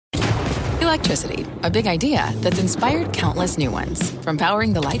electricity, a big idea that's inspired countless new ones. From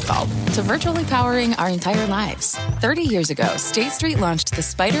powering the light bulb to virtually powering our entire lives. 30 years ago, State Street launched the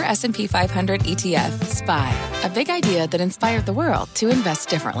Spider S&P 500 ETF, SPY. A big idea that inspired the world to invest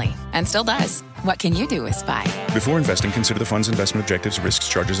differently. And still does. What can you do with SPY? Before investing, consider the fund's investment objectives, risks,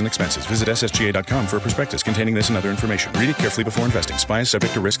 charges, and expenses. Visit ssga.com for a prospectus containing this and other information. Read it carefully before investing. SPY is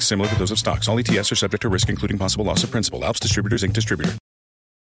subject to risks similar to those of stocks. All ETFs are subject to risk, including possible loss of principal. Alps Distributors, Inc. Distributor.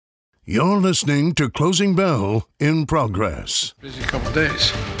 You're listening to Closing Bell in Progress. Busy couple of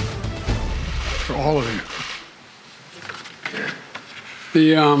days for all of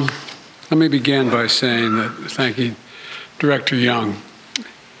you. Let me begin by saying that thanking Director Young.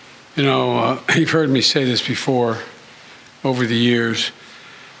 You know, you've heard me say this before over the years.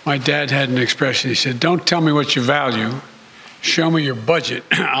 My dad had an expression. He said, "Don't tell me what you value. Show me your budget.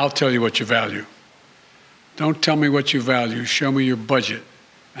 I'll tell you what you value. Don't tell me what you value. Show me your budget,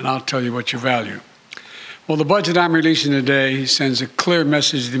 and I'll tell you what you value." Well, the budget I'm releasing today sends a clear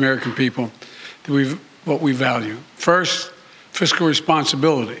message to the American people that what we value. First, fiscal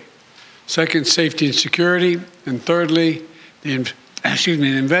responsibility. Second, safety and security. And thirdly, the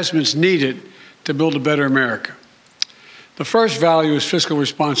investments needed to build a better America. The first value is fiscal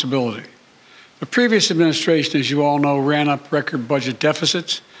responsibility. The previous administration, as you all know, ran up record budget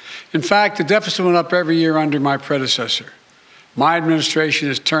deficits. In fact, the deficit went up every year under my predecessor. My administration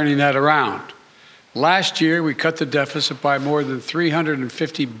is turning that around. Last year, we cut the deficit by more than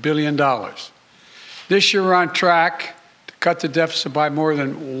 $350 billion. This year, we're on track to cut the deficit by more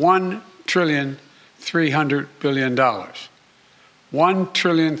than $1,300 billion.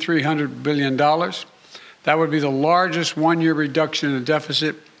 $1,300 billion. That would be the largest one-year reduction in the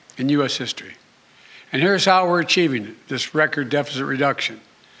deficit in U.S. history. And here's how we're achieving it, this record deficit reduction.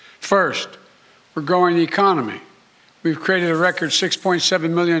 First, we're growing the economy. We've created a record 6.7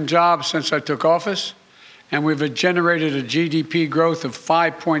 million jobs since I took office, and we've generated a GDP growth of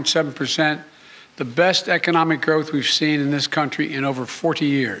 5.7%, the best economic growth we've seen in this country in over 40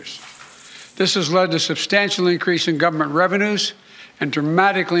 years. This has led to a substantial increase in government revenues and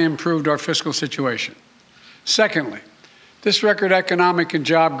dramatically improved our fiscal situation. Secondly, this record economic and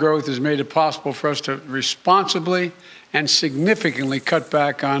job growth has made it possible for us to responsibly and significantly cut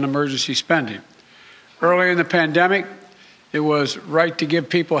back on emergency spending. Earlier in the pandemic, it was right to give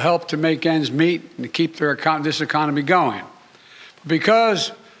people help to make ends meet and to keep this economy going. But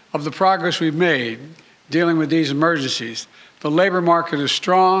because of the progress we've made dealing with these emergencies, the labor market is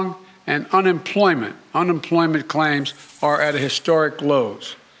strong and unemployment claims are at historic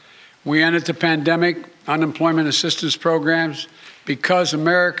lows. We ended the pandemic unemployment assistance programs because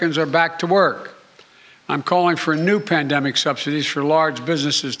Americans are back to work. I'm calling for new pandemic subsidies for large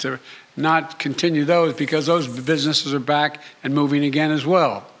businesses to not continue those because those businesses are back and moving again as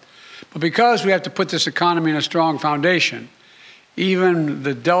well. But because we have to put this economy in a strong foundation, even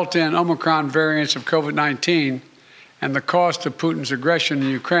the Delta and Omicron variants of COVID-19 and the cost of Putin's aggression in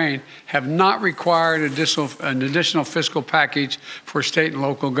Ukraine have not required an additional fiscal package for state and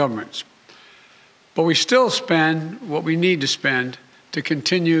local governments. But we still spend what we need to spend to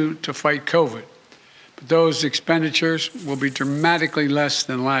continue to fight COVID. But those expenditures will be dramatically less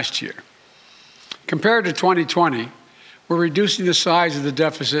than last year. Compared to 2020, we're reducing the size of the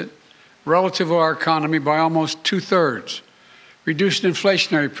deficit relative to our economy by almost 2/3, reducing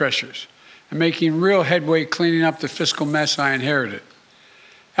inflationary pressures, and making real headway cleaning up the fiscal mess I inherited.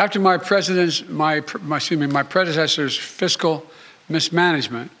 After my predecessor's fiscal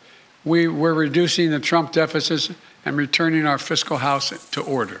mismanagement, we were reducing the Trump deficits and returning our fiscal house to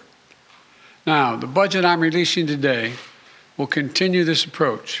order. Now, the budget I'm releasing today will continue this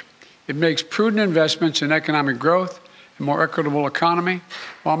approach. It makes prudent investments in economic growth and more equitable economy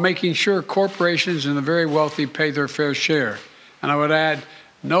while making sure corporations and the very wealthy pay their fair share. And I would add,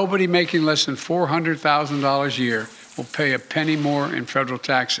 nobody making less than $400,000 a year will pay a penny more in federal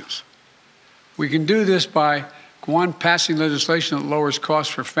taxes. We can do this by, one, passing legislation that lowers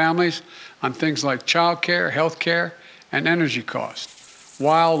costs for families on things like child care, health care, and energy costs,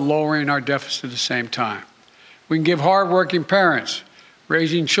 while lowering our deficit at the same time. We can give hardworking parents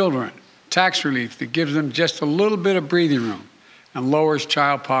raising children tax relief that gives them just a little bit of breathing room and lowers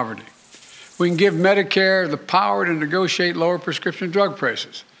child poverty. We can give Medicare the power to negotiate lower prescription drug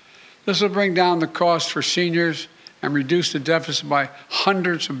prices. This will bring down the cost for seniors and reduce the deficit by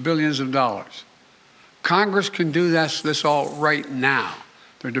hundreds of billions of dollars. Congress can do this all right now.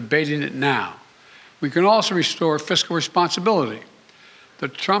 They're debating it now. We can also restore fiscal responsibility. The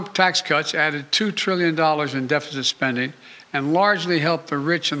Trump tax cuts added $2 trillion in deficit spending and largely helped the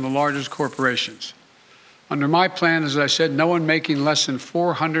rich and the largest corporations. Under my plan, as I said, no one making less than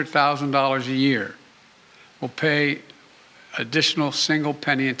 $400,000 a year will pay additional single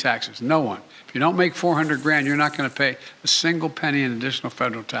penny in taxes. No one. If you don't make 400 grand, you're not going to pay a single penny in additional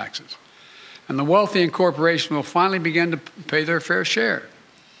federal taxes. And the wealthy and corporations will finally begin to pay their fair share.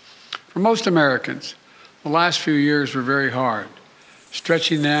 For most Americans, the last few years were very hard,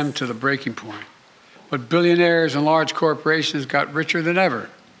 stretching them to the breaking point. But billionaires and large corporations got richer than ever.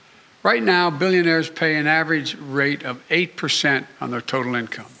 Right now, billionaires pay an average rate of 8% on their total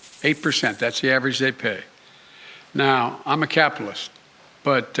income. 8%, that's the average they pay. Now, I'm a capitalist,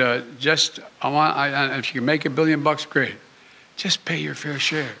 but if you can make $1 billion, great. Just pay your fair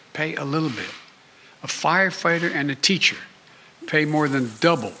share. Pay a little bit. A firefighter and a teacher pay more than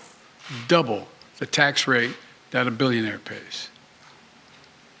double the tax rate that a billionaire pays.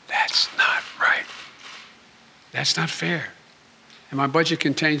 That's not right. That's not fair. And my budget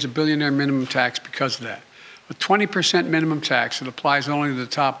contains a billionaire minimum tax because of that. A 20% minimum tax that applies only to the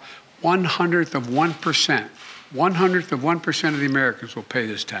top 1/100th of 1%. 1/100th of 1% of the Americans will pay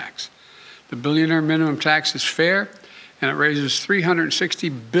this tax. The billionaire minimum tax is fair, and it raises $360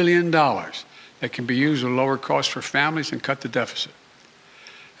 billion that can be used to lower costs for families and cut the deficit.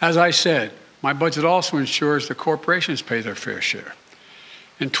 As I said, my budget also ensures that corporations pay their fair share.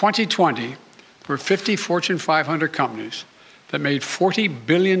 In 2020, there were 50 Fortune 500 companies that made $40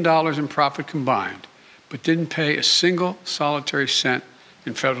 billion in profit combined, but didn't pay a single solitary cent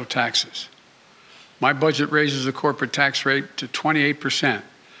in federal taxes. My budget raises the corporate tax rate to 28%,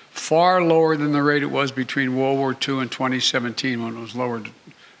 far lower than the rate it was between World War II and 2017 when it was lowered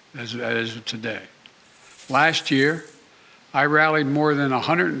as it is today. Last year, I rallied more than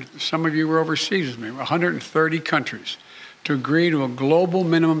 100, some of you were overseas with me, 130 countries to agree to a global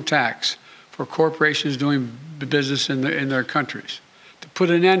minimum tax for corporations doing business in their countries, to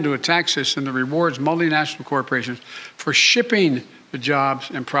put an end to a tax system that rewards multinational corporations for shipping the jobs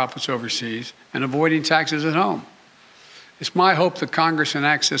and profits overseas and avoiding taxes at home. It's my hope that Congress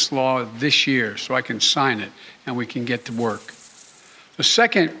enacts this law this year so I can sign it and we can get to work. The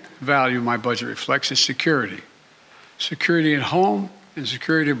second value my budget reflects is security. Security at home and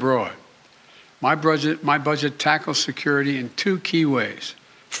security abroad. My budget tackles security in two key ways.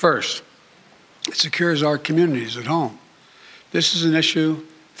 First, it secures our communities at home. This is an issue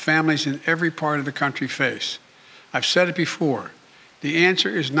families in every part of the country face. I've said it before. The answer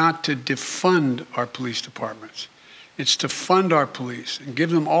is not to defund our police departments. It's to fund our police and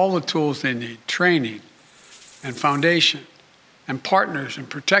give them all the tools they need, training and foundation and partners and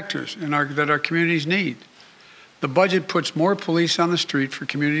protectors that our communities need. The budget puts more police on the street for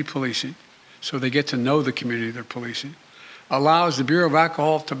community policing, so they get to know the community they're policing, allows the Bureau of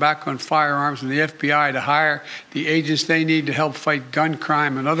Alcohol, Tobacco, and Firearms and the FBI to hire the agents they need to help fight gun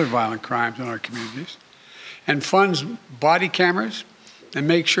crime and other violent crimes in our communities, and funds body cameras and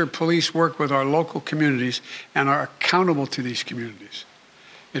make sure police work with our local communities and are accountable to these communities.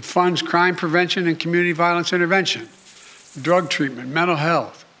 It funds crime prevention and community violence intervention, drug treatment, mental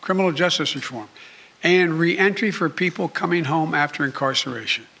health, criminal justice reform, and reentry for people coming home after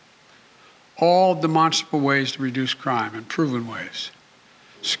incarceration. All demonstrable ways to reduce crime and proven ways.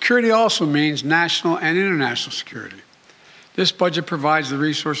 Security also means national and international security. This budget provides the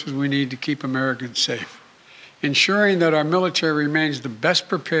resources we need to keep Americans safe, ensuring that our military remains the best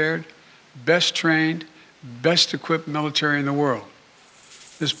prepared, best trained, best equipped military in the world.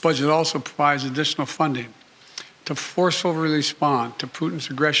 This budget also provides additional funding to forcefully respond to Putin's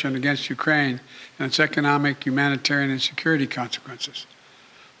aggression against Ukraine and its economic, humanitarian, and security consequences.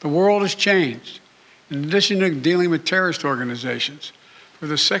 The world has changed. In addition to dealing with terrorist organizations, for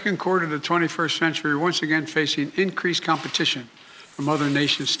the second quarter of the 21st century, we're once again facing increased competition from other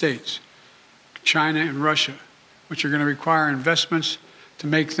nation states, China and Russia, which are going to require investments to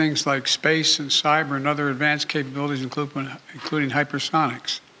make things like space and cyber and other advanced capabilities, including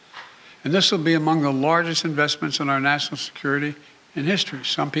hypersonics. And this will be among the largest investments in our national security in history.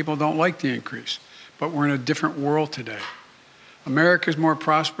 Some people don't like the increase, but we're in a different world today. America is more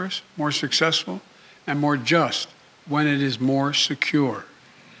prosperous, more successful, and more just when it is more secure.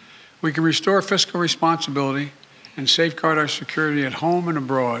 We can restore fiscal responsibility and safeguard our security at home and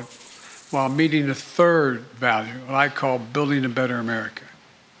abroad while meeting the third value, what I call building a better America.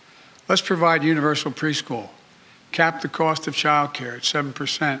 Let's provide universal preschool, cap the cost of child care at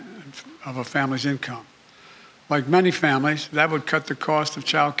 7% of a family's income. Like many families, that would cut the cost of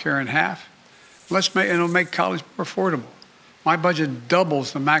child care in half. It'll make college more affordable. My budget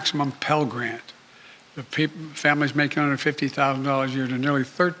doubles the maximum Pell Grant. The families making under $50,000 a year to nearly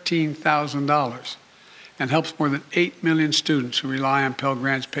 $13,000 and helps more than 8 million students who rely on Pell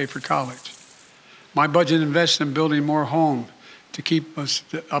Grants pay for college. My budget invests in building more homes to keep us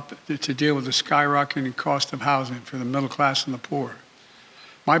up to deal with the skyrocketing cost of housing for the middle class and the poor.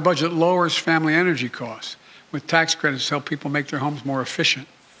 My budget lowers family energy costs with tax credits to help people make their homes more efficient.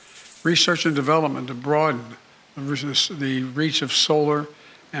 Research and development to broaden the reach of solar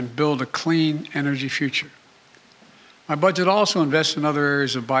and build a clean energy future. My budget also invests in other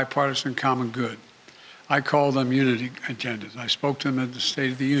areas of bipartisan common good. I call them unity agendas. I spoke to them at the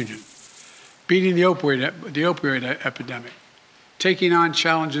State of the Union. Beating the opioid epidemic, taking on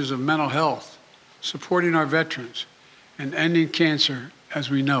challenges of mental health, supporting our veterans, and ending cancer as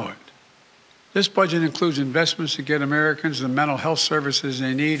we know it. This budget includes investments to get Americans the mental health services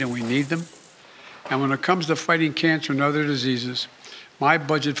they need, and we need them. And when it comes to fighting cancer and other diseases, my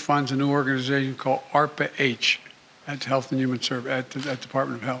budget funds a new organization called ARPA-H at Health and Human Services at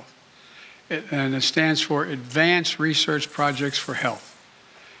Department of Health. And it stands for Advanced Research Projects for Health.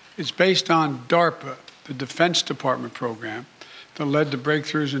 It's based on DARPA, the Defense Department program, that led to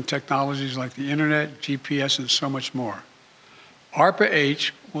breakthroughs in technologies like the internet, GPS, and so much more.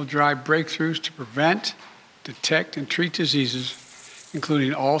 ARPA-H will drive breakthroughs to prevent, detect, and treat diseases,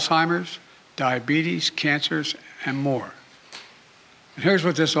 including Alzheimer's, diabetes, cancers, and more. And here's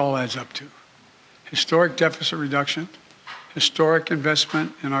what this all adds up to. Historic deficit reduction, historic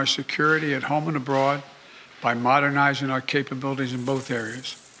investment in our security at home and abroad by modernizing our capabilities in both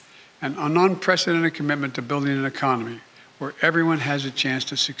areas, and an unprecedented commitment to building an economy where everyone has a chance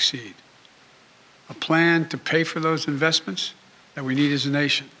to succeed. A plan to pay for those investments that we need as a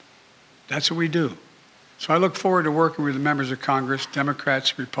nation. That's what we do. So I look forward to working with the members of Congress,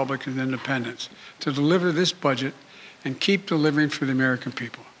 Democrats, Republicans, and Independents, to deliver this budget and keep delivering for the American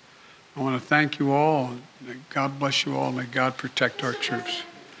people. I want to thank you all. May God bless you all. May God protect our troops.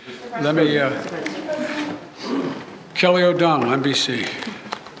 Let me, Kelly O'Donnell, NBC.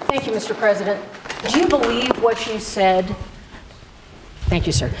 Thank you, Mr. President. Do you believe what you said? Thank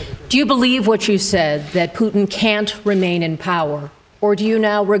you, sir. Do you believe what you said, that Putin can't remain in power? Or do you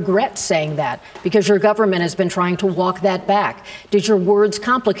now regret saying that because your government has been trying to walk that back? Did your words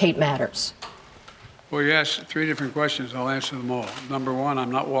complicate matters? Well, you asked three different questions. I'll answer them all. Number one,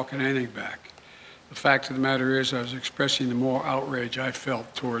 I'm not walking anything back. The fact of the matter is I was expressing the moral outrage I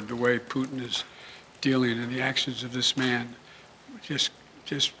felt toward the way Putin is dealing in the actions of this man. Just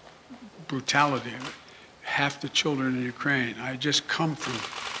brutality. Half the children in Ukraine. I just come from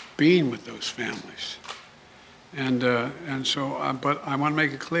being with those families. But I want to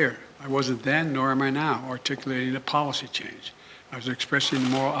make it clear, I wasn't then, nor am I now, articulating a policy change. I was expressing the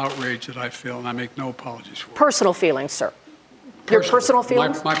moral outrage that I feel, and I make no apologies for it. Personal feelings, sir. Your personal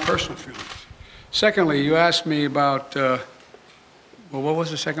feelings? My personal feelings. Secondly, you asked me about, well, what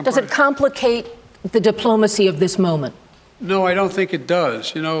was the second part? Does it complicate the diplomacy of this moment? No, I don't think it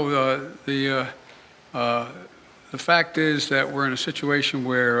does. You know, the fact is that we're in a situation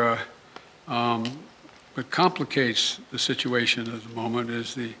where what complicates the situation at the moment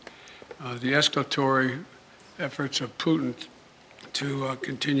is the escalatory efforts of Putin to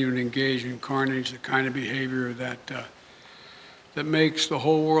continue to engage in carnage, the kind of behavior that makes the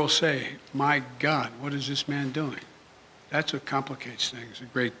whole world say, "My God, what is this man doing?" That's what complicates things a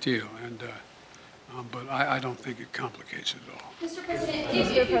great deal, but I don't think it complicates it at all. Mr.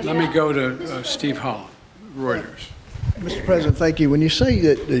 President, Let me go to Steve Holland, Reuters. Mr. President, thank you. When you say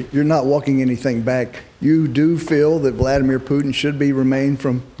that you're not walking anything back, you do feel that Vladimir Putin should be removed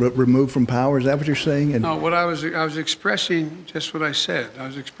from power? Is that what you're saying? No, what I was expressing, just what I said. I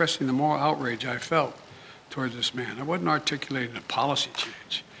was expressing the moral outrage I felt towards this man. I wasn't articulating a policy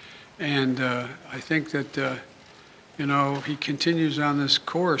change. And I think that, he continues on this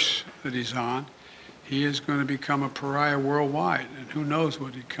course that he's on. He is going to become a pariah worldwide. And who knows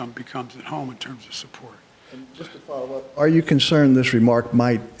what he becomes at home in terms of support. And just to follow up, are you concerned this remark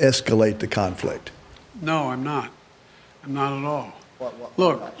might escalate the conflict? No, I'm not. I'm not at all.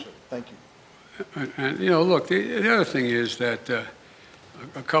 Look, thank you. And look, the other thing is that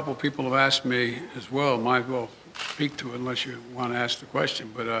a couple people have asked me as well, might well speak to it unless you want to ask the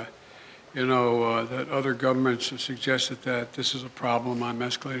question, but, that other governments have suggested that this is a problem, I'm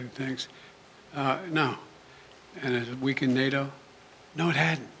escalating things. No. And has it weakened NATO? No, it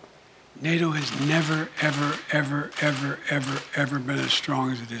hadn't. NATO has never, ever, ever, ever, ever, ever been as strong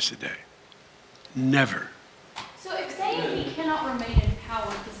as it is today. Never. so if saying he cannot remain in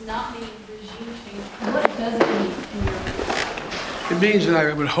power does not mean regime change, what does it mean in your opinion? It means that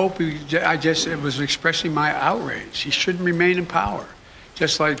I would hope it was expressing my outrage. He shouldn't remain in power.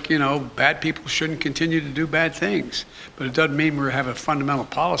 Just like, bad people shouldn't continue to do bad things. But it doesn't mean we have a fundamental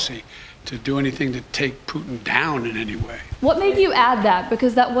policy to do anything to take Putin down in any way. What made you add that?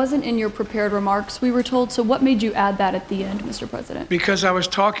 Because that wasn't in your prepared remarks, we were told. So what made you add that at the end, Mr. President? Because I was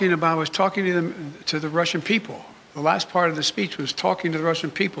talking to the Russian people. The last part of the speech was talking to the Russian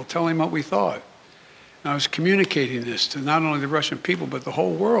people, telling them what we thought. And I was communicating this to not only the Russian people, but the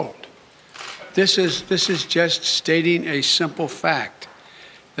whole world. This is just stating a simple fact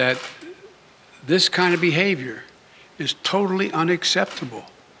that this kind of behavior is totally unacceptable.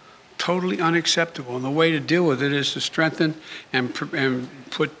 Totally unacceptable. And the way to deal with it is to strengthen and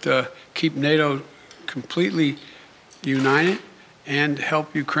keep NATO completely united and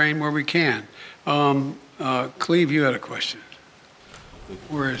help Ukraine where we can. Cleve, you had a question.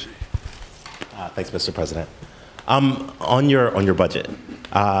 Where is he? Thanks, Mr. President. On your budget,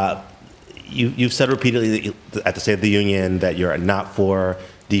 you've said repeatedly at the State of the Union that you're not for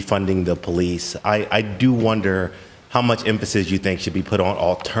defunding the police. I do wonder how much emphasis you think should be put on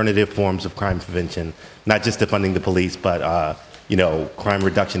alternative forms of crime prevention, not just defunding the police, but crime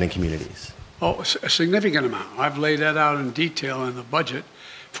reduction in communities. Oh, a significant amount. I've laid that out in detail in the budget.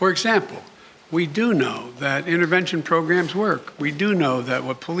 For example, we do know that intervention programs work. We do know that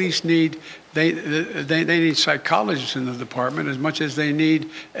what police need, they need psychologists in the department as much as they need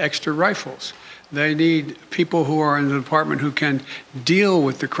extra rifles. They need people who are in the department who can deal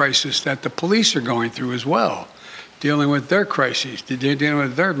with the crisis that the police are going through as well, dealing with their crises, dealing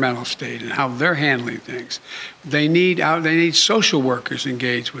with their mental state and how they're handling things. They need social workers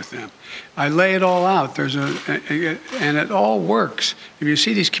engaged with them. I lay it all out. And it all works. If you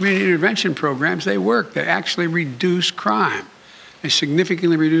see these community intervention programs, they work. They actually reduce crime. They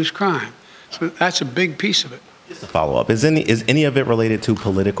significantly reduce crime. So that's a big piece of it. Just a follow-up. Is any of it related to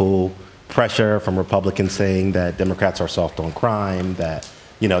political pressure from Republicans saying that Democrats are soft on crime, that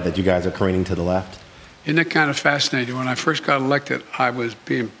you guys are careening to the left? Isn't it kind of fascinating? When I first got elected, I was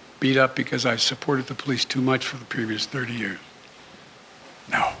being beat up because I supported the police too much for the previous 30 years.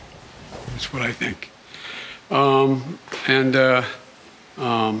 No, that's what I think.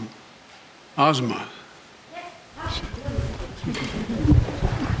 Ozma.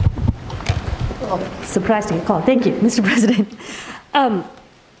 Surprised to get called. Thank you, Mr. President.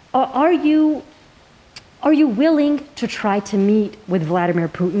 Are you willing to try to meet with Vladimir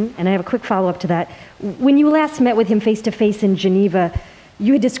Putin? And I have a quick follow-up to that. When you last met with him face-to-face in Geneva,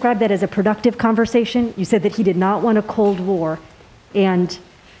 you had described that as a productive conversation. You said that he did not want a Cold War. And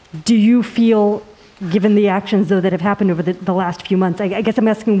do you feel, given the actions, though, that have happened over the last few months, I guess I'm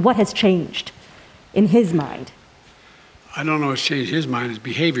asking what has changed in his mind? I don't know what's changed his mind. His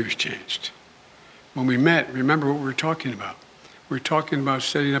behavior's changed. When we met, remember what we were talking about. We were talking about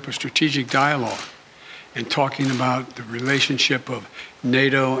setting up a strategic dialogue and talking about the relationship of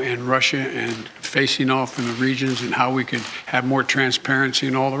NATO and Russia and facing off in the regions and how we could have more transparency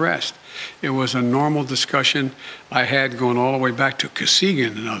and all the rest. It was a normal discussion I had going all the way back to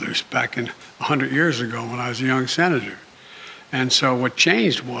Kosygin and others back in 100 years ago when I was a young senator. And so what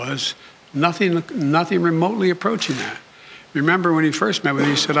changed was nothing remotely approaching that. Remember when he first met with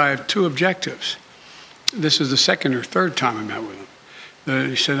me, he said, I have two objectives. This is the second or third time I met with him.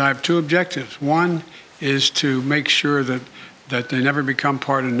 He said, I have two objectives. One is to make sure that they never become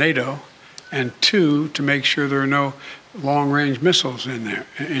part of NATO, and two, to make sure there are no long-range missiles in there,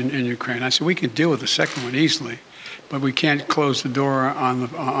 in Ukraine. I said, we can deal with the second one easily, but we can't close the door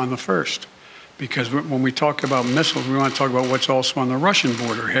on the first. Because when we talk about missiles, we want to talk about what's also on the Russian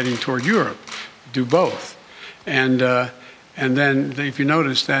border heading toward Europe. Do both. And then if you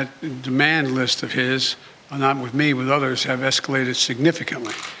notice that demand list of his, not with me, with others, have escalated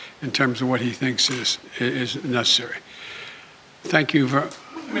significantly in terms of what he thinks is necessary. Thank you. Mr.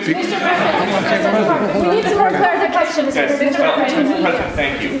 President, we need some more clarification. Mr. President,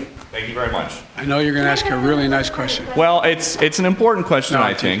 thank you. Thank you very much. I know you're going to ask a really nice question. Well, it's an important question,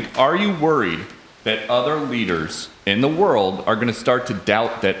 I think. Are you worried that other leaders in the world are going to start to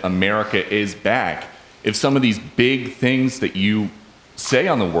doubt that America is back if some of these big things that you say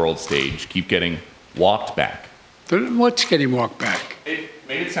on the world stage keep getting walked back? What's getting walked back? It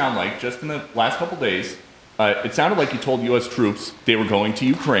made it sound like, just in the last couple days, it sounded like you told U.S. troops they were going to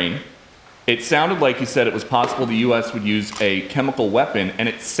Ukraine. It sounded like you said it was possible the U.S. would use a chemical weapon, and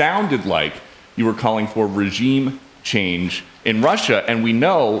it sounded like you were calling for regime change in Russia, and we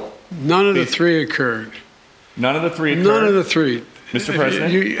know... None of the three occurred. None of the three occurred? None of the three. Mr.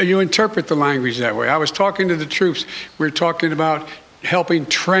 President? You interpret the language that way. I was talking to the troops. We were talking about helping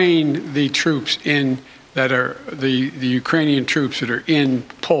train the troops that are the Ukrainian troops that are in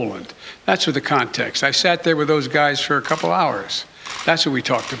Poland. That's what the context. I sat there with those guys for a couple hours. That's what we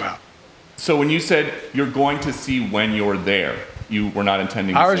talked about. So when you said you're going to see when you're there, you were not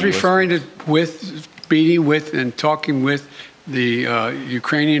intending to I was say referring to meeting with and talking with the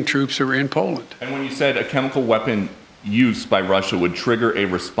Ukrainian troops that were in Poland. And when you said a chemical weapon use by Russia would trigger a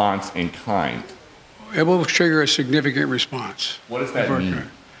response in kind. It will trigger a significant response. What does that mean?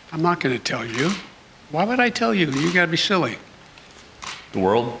 I'm not going to tell you. Why would I tell you? You got to be silly. The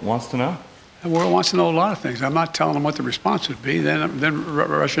world wants to know. The world wants to know a lot of things. I'm not telling them what the response would be. Then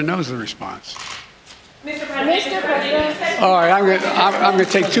Russia knows the response. Mr. President. All right, I'm going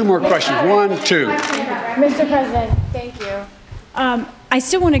to take two more questions. 1, 2. Mr. President, thank you. I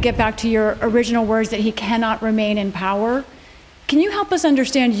still want to get back to your original words that he cannot remain in power. Can you help us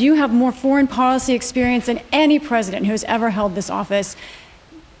understand, you have more foreign policy experience than any president who has ever held this office.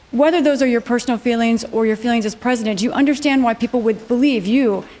 Whether those are your personal feelings or your feelings as president, do you understand why people would believe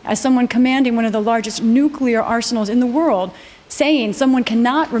you, as someone commanding one of the largest nuclear arsenals in the world, saying someone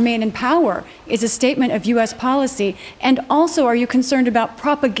cannot remain in power is a statement of U.S. policy? And also, are you concerned about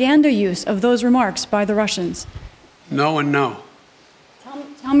propaganda use of those remarks by the Russians? No and no.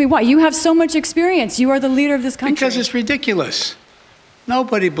 Tell me why. You have so much experience. You are the leader of this country. Because it's ridiculous.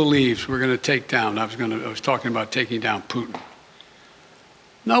 Nobody believes we're going to take down. I was talking about taking down Putin.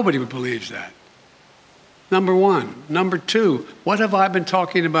 Nobody believes that. Number one. Number two, what have I been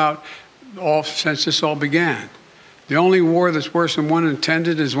talking about since this all began? The only war that's worse than one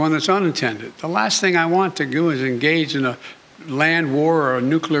intended is one that's unintended. The last thing I want to do is engage in a land war or a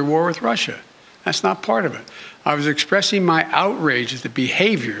nuclear war with Russia. That's not part of it. I was expressing my outrage at the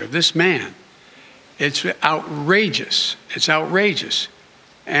behavior of this man. It's outrageous. It's outrageous.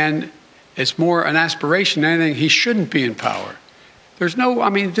 And it's more an aspiration than anything. He shouldn't be in power. There's no,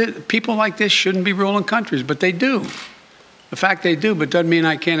 people like this shouldn't be ruling countries, but they do. The fact they do, but doesn't mean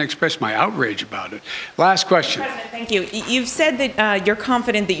I can't express my outrage about it. Last question. President, thank you. You've said that you're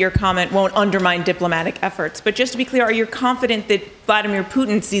confident that your comment won't undermine diplomatic efforts. But just to be clear, are you confident that Vladimir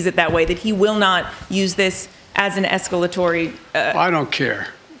Putin sees it that way, that he will not use this as an escalatory? I don't care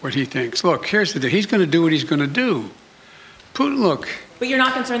what he thinks. Look, here's the deal. He's going to do what he's going to do. Putin, look. But you're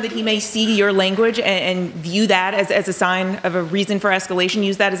not concerned that he may see your language and view that as a sign of a reason for escalation,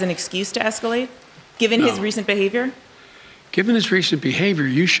 use that as an excuse to escalate, given his recent behavior? Given his recent behavior,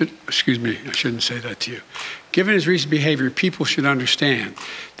 you should, excuse me, I shouldn't say that to you. Given his recent behavior, people should understand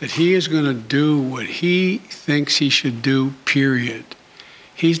that he is going to do what he thinks he should do, period.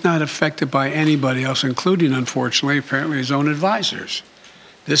 He's not affected by anybody else, including, unfortunately, apparently his own advisors.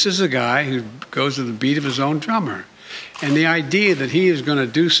 This is a guy who goes to the beat of his own drummer. And the idea that he is going to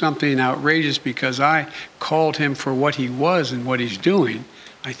do something outrageous because I called him for what he was and what he's doing,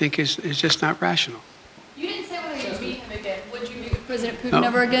 I think is just not rational. You didn't say whether you'd meet him again. Would you meet with President Putin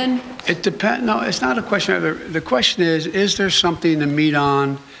ever again? It depends. No, it's not a question. The question is there something to meet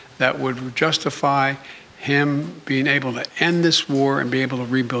on that would justify him being able to end this war and be able to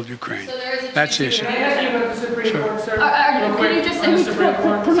rebuild Ukraine? So there is a That's the issue. Can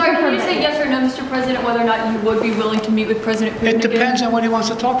you say yes or no, Mr. President, whether or not you would be willing to meet with President Putin It depends on what he wants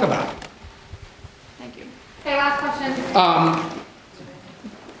to talk about. Thank you. Okay, last question.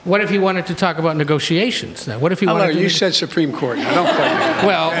 What if he wanted to talk about negotiations? Now, what if he wanted to... You said Supreme Court. Now, don't play me.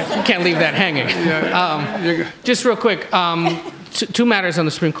 Well, you can't leave that hanging. Just real quick, two matters on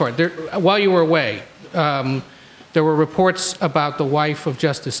the Supreme Court. While you were away, there were reports about the wife of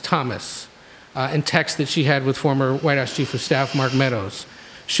Justice Thomas and texts that she had with former White House Chief of Staff Mark Meadows.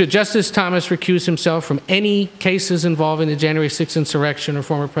 Should Justice Thomas recuse himself from any cases involving the January 6th insurrection or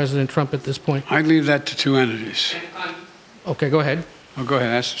former President Trump at this point? I'd leave that to two entities. Okay, go ahead. Oh, go ahead.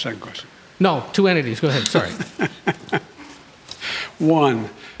 Ask the second question. No, two entities. Go ahead. Sorry. One,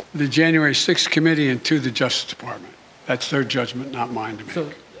 the January 6th committee, and two, the Justice Department. That's their judgment, not mine to make. So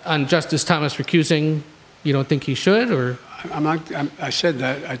on Justice Thomas recusing, you don't think he should, or? I said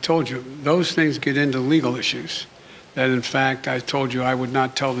that. I told you. Those things get into legal issues. That, in fact, I told you I would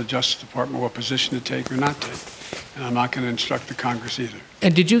not tell the Justice Department what position to take or not take. And I'm not going to instruct the Congress either.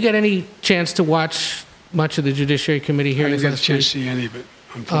 And did you get any chance to watch much of the Judiciary Committee hearings? I didn't get a chance to see any of it,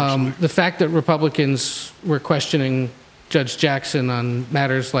 unfortunately. The fact that Republicans were questioning Judge Jackson on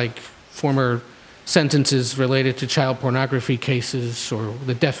matters like former sentences related to child pornography cases or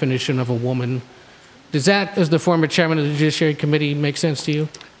the definition of a woman, does that, as the former chairman of the Judiciary Committee, make sense to you?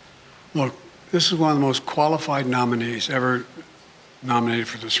 Look, this is one of the most qualified nominees ever nominated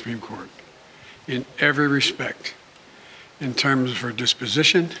for the Supreme Court in every respect, in terms of her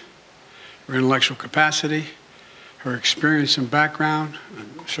disposition, her intellectual capacity, her experience and background,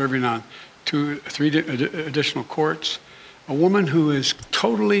 serving on three additional courts, a woman who is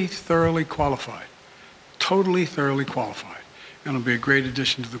totally, thoroughly qualified, and it'll be a great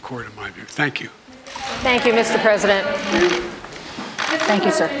addition to the court, in my view. Thank you. Thank you, Mr. President. Thank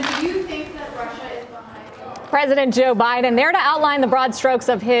you, sir. Do you think that Russia is behind? President Joe Biden there to outline the broad strokes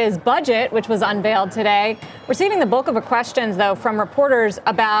of his budget, which was unveiled today. Receiving the bulk of the questions, though, from reporters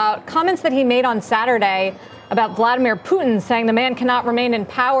about comments that he made on Saturday about Vladimir Putin, saying the man cannot remain in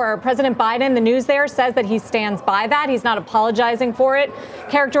power. President Biden, the news there, says that he stands by that. He's not apologizing for it,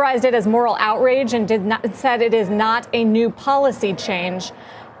 characterized it as moral outrage, and said it is not a new policy change.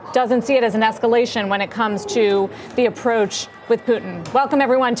 Doesn't see it as an escalation when it comes to the approach with Putin. Welcome,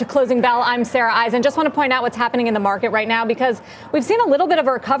 everyone, to Closing Bell. I'm Sarah Eisen. Just want to point out what's happening in the market right now, because we've seen a little bit of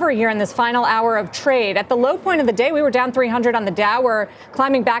a recovery here in this final hour of trade. At the low point of the day, we were down 300 on the Dow. We're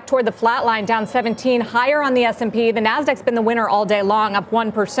climbing back toward the flat line, down 17, higher on the S&P. The Nasdaq's been the winner all day long, up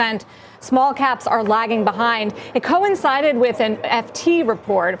 1%. Small caps are lagging behind. It coincided with an FT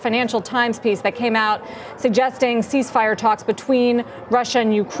report, a Financial Times piece that came out suggesting ceasefire talks between Russia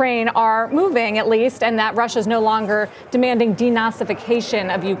and Ukraine are moving, at least, and that Russia is no longer demanding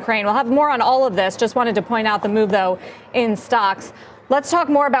denazification of Ukraine. We'll have more on all of this. Just wanted to point out the move, though, in stocks. Let's talk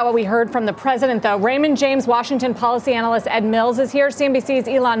more about what we heard from the president, though. Raymond James, Washington policy analyst Ed Mills is here. CNBC's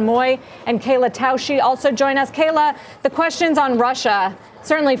Elon Moy and Kayla Tausche also join us. Kayla, the questions on Russia,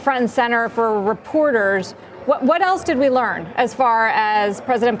 certainly front and center for reporters. What else did we learn as far as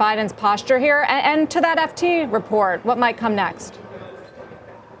President Biden's posture here? And to that FT report, what might come next?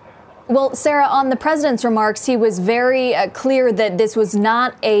 Well, Sarah, on the president's remarks, he was very clear that this was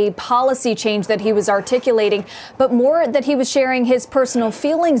not a policy change that he was articulating, but more that he was sharing his personal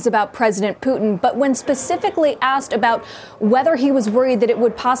feelings about President Putin. But when specifically asked about whether he was worried that it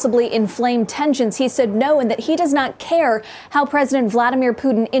would possibly inflame tensions, he said no, and that he does not care how President Vladimir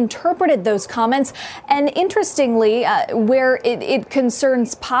Putin interpreted those comments. And interestingly, where it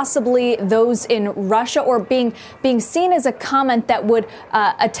concerns possibly those in Russia or being seen as a comment that would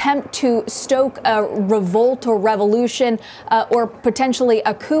attempt to stoke a revolt or revolution or potentially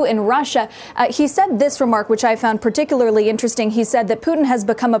a coup in Russia. He said this remark, which I found particularly interesting. He said that Putin has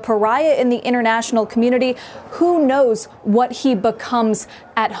become a pariah in the international community. Who knows what he becomes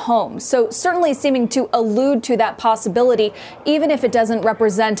at home? So certainly seeming to allude to that possibility, even if it doesn't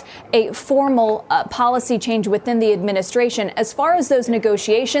represent a formal policy change within the administration. As far as those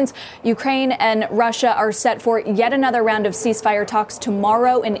negotiations, Ukraine and Russia are set for yet another round of ceasefire talks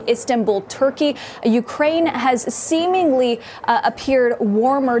tomorrow in Istanbul, Turkey. Ukraine has seemingly appeared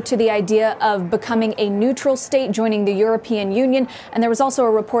warmer to the idea of becoming a neutral state, joining the European Union. And there was also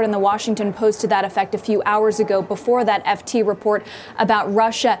a report in the Washington Post to that effect a few hours ago, before that FT report, about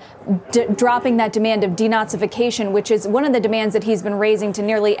Russia dropping that demand of denazification, which is one of the demands that he's been raising to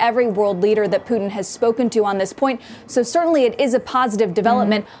nearly every world leader that Putin has spoken to on this point. So certainly it is a positive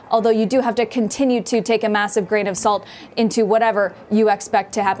development, although you do have to continue to take a massive grain of salt into whatever you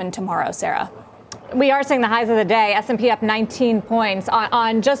expect to happen tomorrow, Sarah. We are seeing the highs of the day. S&P up 19 points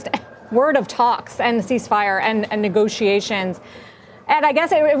on just word of talks and ceasefire and negotiations. And I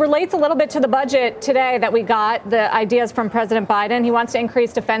guess it relates a little bit to the budget today that we got, the ideas from President Biden. He wants to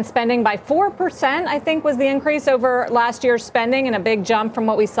increase defense spending by 4%, I think was the increase over last year's spending, and a big jump from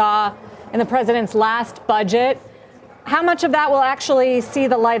what we saw in the president's last budget. How much of that will actually see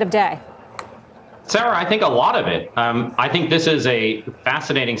the light of day? Sarah, I think a lot of it. I think this is a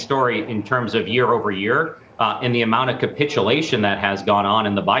fascinating story in terms of year over year in the amount of capitulation that has gone on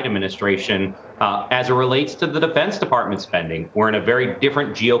in the Biden administration as it relates to the Defense Department spending. We're in a very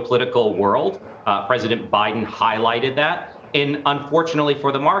different geopolitical world. President Biden highlighted that. And unfortunately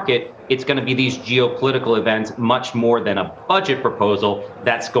for the market, it's going to be these geopolitical events much more than a budget proposal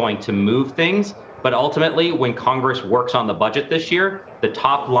that's going to move things. But ultimately, when Congress works on the budget this year, the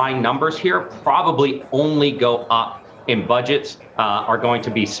top line numbers here probably only go up, and budgets are going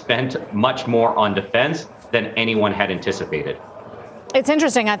to be spent much more on defense than anyone had anticipated. It's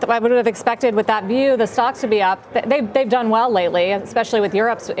interesting. I would have expected with that view the stocks to be up. They've done well lately, especially with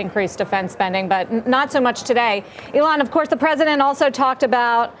Europe's increased defense spending, but not so much today. Elon, of course, the president also talked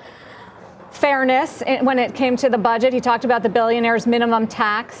about fairness when it came to the budget. He talked about the billionaire's minimum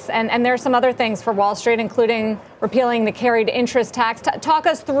tax, and there are some other things for Wall Street, including repealing the carried interest tax. Talk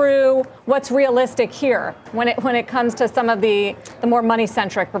us through what's realistic here when it comes to some of the more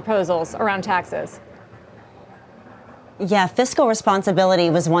money-centric proposals around taxes. Yeah, fiscal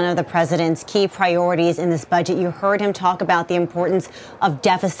responsibility was one of the president's key priorities in this budget. You heard him talk about the importance of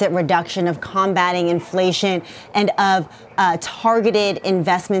deficit reduction, of combating inflation, and of targeted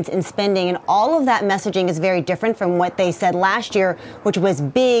investments in spending. And all of that messaging is very different from what they said last year, which was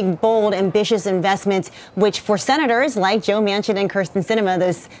big, bold, ambitious investments, which for senators like Joe Manchin and Kyrsten Sinema,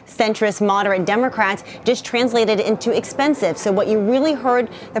 those centrist, moderate Democrats, just translated into expensive. So what you really heard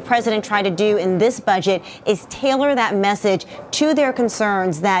the president try to do in this budget is tailor that message to their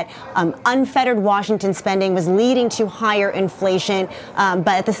concerns that unfettered Washington spending was leading to higher inflation. But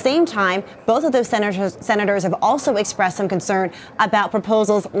at the same time, both of those senators have also expressed some concern about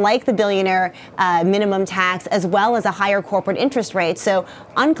proposals like the billionaire minimum tax, as well as a higher corporate interest rate. So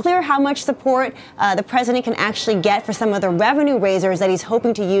unclear how much support the president can actually get for some of the revenue raisers that he's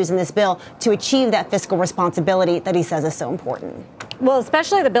hoping to use in this bill to achieve that fiscal responsibility that he says is so important. Well,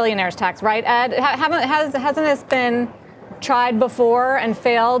 especially the billionaire's tax, right, Ed? Hasn't this been tried before and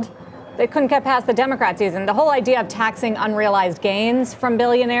failed? They couldn't get past the Democrats even. The whole idea of taxing unrealized gains from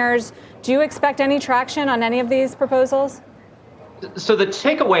billionaires. Do you expect any traction on any of these proposals? So the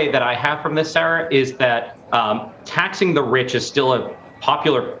takeaway that I have from this, Sarah, is that taxing the rich is still a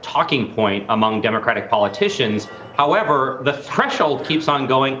popular talking point among Democratic politicians. However, the threshold keeps on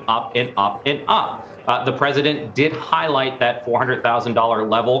going up and up and up. The president did highlight that $400,000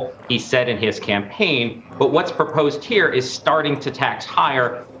 level he said in his campaign. But what's proposed here is starting to tax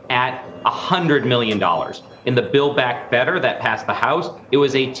higher at $100 million. In the Build Back Better that passed the House, it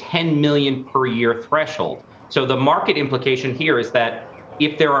was a $10 million per year threshold. So the market implication here is that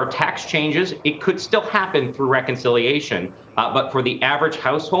if there are tax changes, it could still happen through reconciliation. But for the average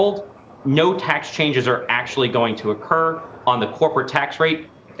household, no tax changes are actually going to occur. On the corporate tax rate,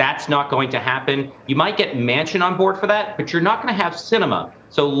 that's not going to happen. You might get Manchin on board for that, but you're not going to have Sinema.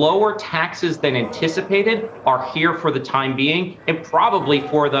 So lower taxes than anticipated are here for the time being, and probably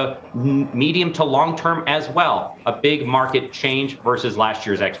for the medium to long term as well. A big market change versus last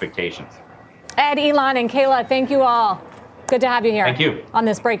year's expectations. Ed, Elon, and Kayla, thank you all. Good to have you here. Thank you. On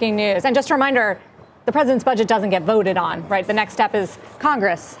this breaking news. And just a reminder, the president's budget doesn't get voted on, right? The next step is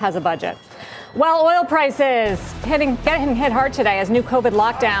Congress has a budget. Well, oil prices getting hit hard today as new COVID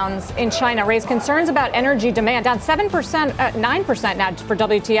lockdowns in China raise concerns about energy demand, down 7%, 9% now for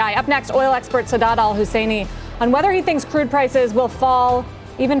WTI. Up next, oil expert Sadad Al-Husseini on whether he thinks crude prices will fall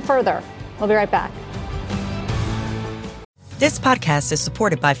even further. We'll be right back. This podcast is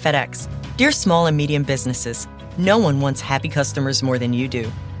supported by FedEx. Dear small and medium businesses, no one wants happy customers more than you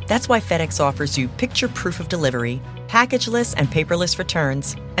do. That's why FedEx offers you picture proof of delivery, packageless and paperless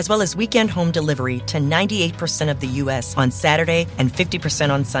returns, as well as weekend home delivery to 98% of the U.S. on Saturday and 50%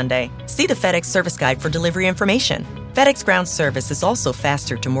 on Sunday. See the FedEx service guide for delivery information. FedEx Ground service is also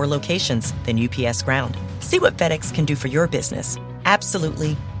faster to more locations than UPS Ground. See what FedEx can do for your business.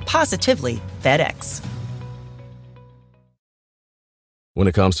 Absolutely, positively FedEx. When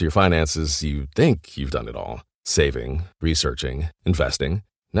it comes to your finances, you think you've done it all. Saving, researching, investing.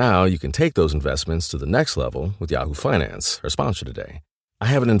 Now you can take those investments to the next level with Yahoo Finance, our sponsor today. I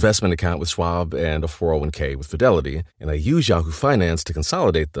have an investment account with Schwab and a 401k with Fidelity, and I use Yahoo Finance to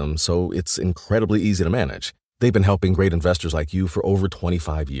consolidate them so it's incredibly easy to manage. They've been helping great investors like you for over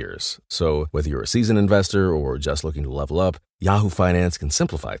 25 years. So whether you're a seasoned investor or just looking to level up, Yahoo Finance can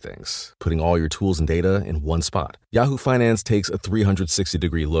simplify things, putting all your tools and data in one spot. Yahoo Finance takes a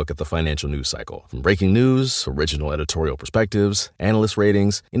 360-degree look at the financial news cycle. From breaking news, original editorial perspectives, analyst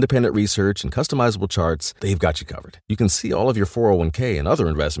ratings, independent research, and customizable charts, they've got you covered. You can see all of your 401k and other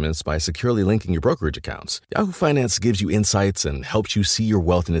investments by securely linking your brokerage accounts. Yahoo Finance gives you insights and helps you see your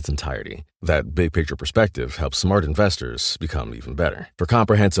wealth in its entirety. That big picture perspective helps smart investors become even better. For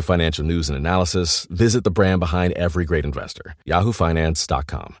comprehensive financial news and analysis, visit the brand behind every great investor.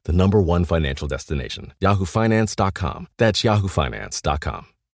 YahooFinance.com, the #1 financial destination. YahooFinance.com. That's YahooFinance.com.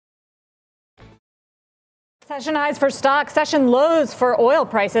 Session highs for stocks, session lows for oil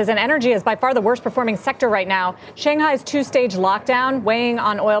prices, and energy is by far the worst performing sector right now. Shanghai's two-stage lockdown weighing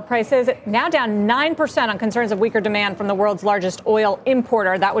on oil prices, now down 9% on concerns of weaker demand from the world's largest oil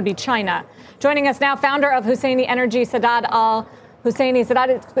importer. That would be China. Joining us now, founder of Husseini Energy, Sadad Al-Husseini.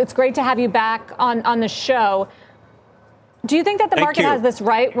 Sadad, it's great to have you back on the show. Do you think that the market has this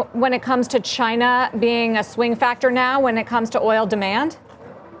right when it comes to China being a swing factor now when it comes to oil demand?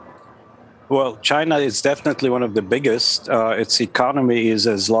 Well, China is definitely one of the biggest. Its economy is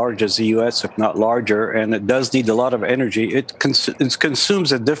as large as the U.S., if not larger, and it does need a lot of energy. It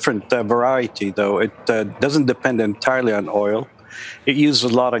consumes a different variety, though. It doesn't depend entirely on oil. It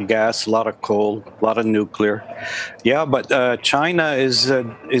uses a lot of gas, a lot of coal, a lot of nuclear. Yeah, but China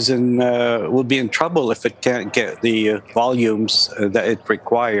will be in trouble if it can't get the volumes that it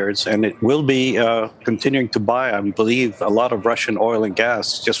requires, and it will be continuing to buy, I believe, a lot of Russian oil and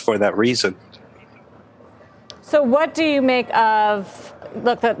gas just for that reason. So what do you make of,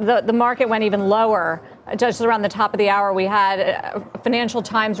 look, the market went even lower. Just around the top of the hour, we had a Financial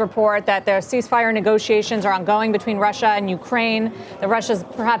Times report that the ceasefire negotiations are ongoing between Russia and Ukraine. That Russia's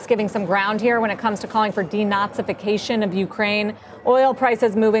perhaps giving some ground here when it comes to calling for denazification of Ukraine. Oil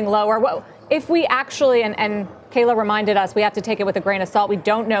prices moving lower. Well, if we actually, and Kayla reminded us, we have to take it with a grain of salt. We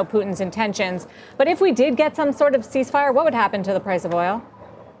don't know Putin's intentions. But if we did get some sort of ceasefire, what would happen to the price of oil?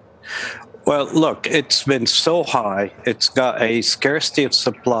 Well, look, it's been so high. It's got a scarcity of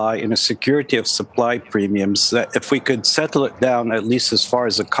supply and a security of supply premiums that if we could settle it down, at least as far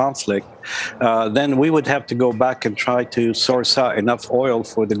as the conflict, then we would have to go back and try to source out enough oil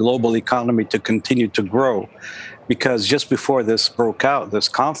for the global economy to continue to grow. Because just before this broke out, this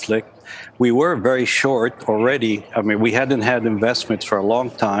conflict, we were very short already. I mean, we hadn't had investments for a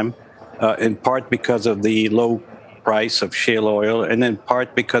long time, in part because of the low price of shale oil, and in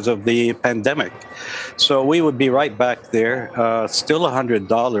part because of the pandemic. So we would be right back there, still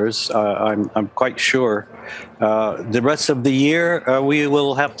 $100, I'm quite sure. The rest of the year, we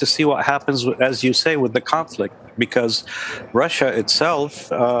will have to see what happens, as you say, with the conflict, because Russia itself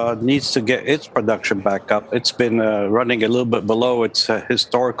needs to get its production back up. It's been running a little bit below its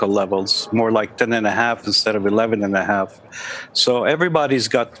historical levels, more like 10.5 instead of 11.5. So everybody's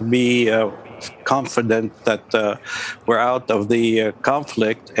got to be confident that we're out of the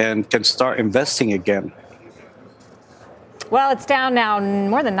conflict and can start investing again. Well, it's down now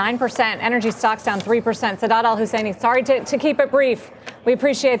more than 9%. Energy stocks down 3%. Sadad Al-Husseini, sorry to keep it brief. We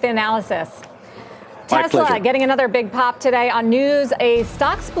appreciate the analysis. My Tesla pleasure. getting another big pop today on news. A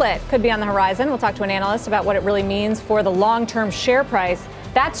stock split could be on the horizon. We'll talk to an analyst about what it really means for the long-term share price.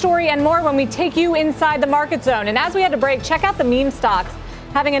 That story and more when we take you inside the market zone. And as we had to break, check out the meme stocks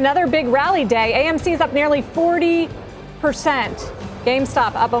having another big rally day. AMC's up nearly 40%.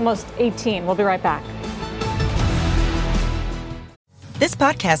 GameStop up almost 18%. We'll be right back. This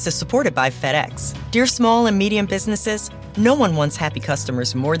podcast is supported by FedEx. Dear small and medium businesses, no one wants happy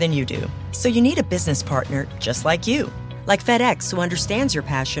customers more than you do. So you need a business partner just like you. Like FedEx, who understands your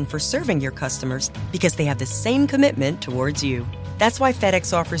passion for serving your customers because they have the same commitment towards you. That's why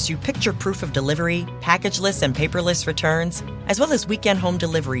FedEx offers you picture proof of delivery, packageless and paperless returns, as well as weekend home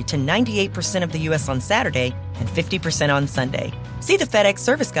delivery to 98% of the U.S. on Saturday and 50% on Sunday. See the FedEx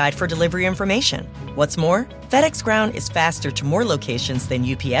service guide for delivery information. What's more, FedEx Ground is faster to more locations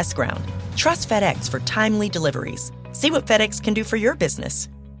than UPS Ground. Trust FedEx for timely deliveries. See what FedEx can do for your business.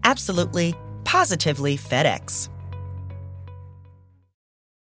 Absolutely, positively FedEx.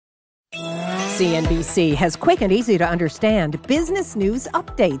 CNBC has quick and easy to understand business news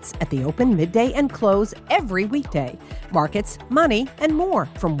updates at the open, midday, and close every weekday. Markets, money, and more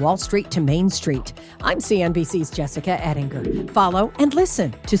from Wall Street to Main Street. I'm CNBC's Jessica Ettinger. Follow and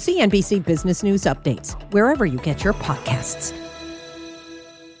listen to CNBC Business News Updates wherever you get your podcasts.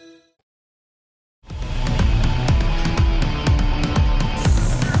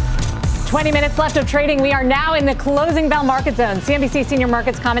 20 minutes left of trading. We are now in the closing bell market zone. CNBC senior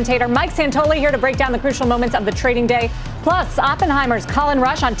markets commentator Mike Santoli here to break down the crucial moments of the trading day. Plus, Oppenheimer's Colin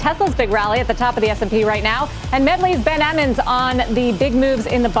Rush on Tesla's big rally at the top of the S&P right now. And Medley's Ben Emons on the big moves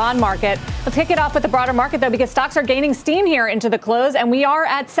in the bond market. Let's kick it off with the broader market, though, because stocks are gaining steam here into the close. And we are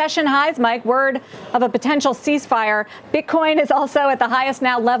at session highs, Mike. Word of a potential ceasefire. Bitcoin is also at the highest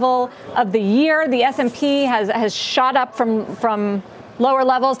now level of the year. The S&P has shot up from lower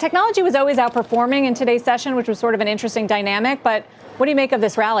levels. Technology was always outperforming in today's session, which was sort of an interesting dynamic. But what do you make of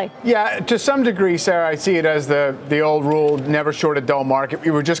this rally? Yeah, to some degree, Sarah, I see it as the old rule, never short a dull market.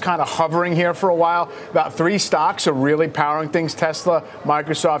 We were just kind of hovering here for a while. About 3 stocks are really powering things. Tesla,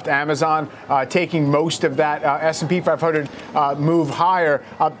 Microsoft, Amazon, taking most of that S&P 500 move higher.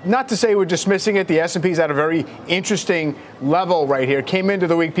 Not to say we're dismissing it. The S&P's at a very interesting level right here. Came into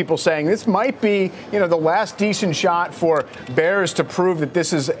the week people saying this might be, the last decent shot for bears to prove that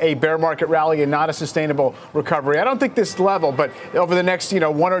this is a bear market rally and not a sustainable recovery. I don't think this level, but over the next, 1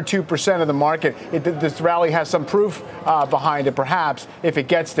 or 2% of the market, this rally has some proof behind it, perhaps, if it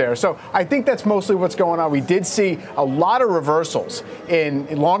gets there. So I think that's mostly what's going on. We did see a lot of reversals in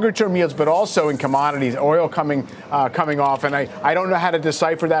longer-term yields, but also in commodities, oil coming off. And I don't know how to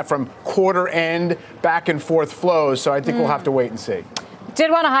decipher that from quarter-end back-and-forth flows, so I think we'll have to wait and see.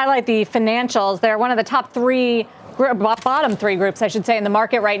 Did want to highlight the financials. They're one of the top 3 bottom 3 groups, I should say, in the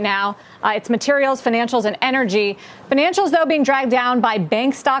market right now. It's materials, financials, and energy. Financials, though, being dragged down by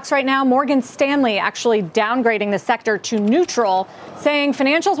bank stocks right now. Morgan Stanley actually downgrading the sector to neutral, saying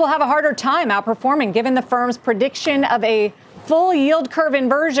financials will have a harder time outperforming given the firm's prediction of a full yield curve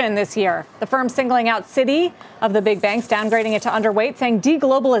inversion this year. The firm singling out Citi of the big banks, downgrading it to underweight, saying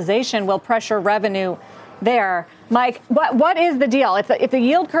deglobalization will pressure revenue there. Mike, what is the deal? If the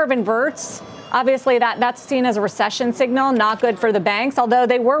yield curve inverts, obviously that's seen as a recession signal, not good for the banks, although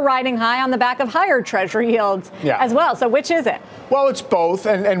they were riding high on the back of higher Treasury yields as well. So which is it? Well, it's both,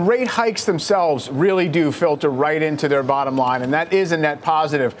 and rate hikes themselves really do filter right into their bottom line, and that is a net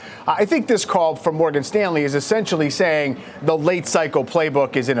positive. I think this call from Morgan Stanley is essentially saying the late cycle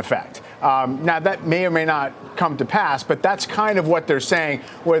playbook is in effect. Now, that may or may not come to pass, but that's kind of what they're saying,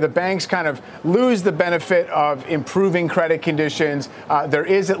 where the banks kind of lose the benefit of improving credit conditions. There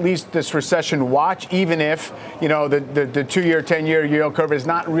is at least this recession watch, even if, the 2-year, 10-year yield curve is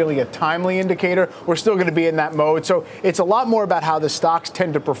not really a timely indicator. We're still going to be in that mode. So it's a lot more about how the stocks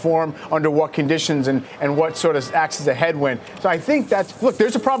tend to perform under what conditions and what sort of acts as a headwind. So I think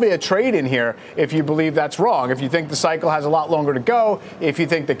there's probably a trade in here if you believe that's wrong. If you think the cycle has a lot longer to go, if you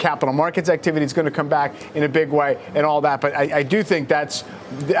think the capital markets activity is going to come back in a big way and all that. But I do think that's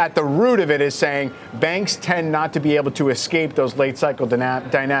at the root of it is saying banks tend not to be able to escape those late cycle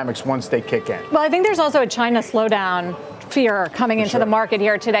dynamics once they kick in. Well, I think there's also a China slowdown fear coming into the market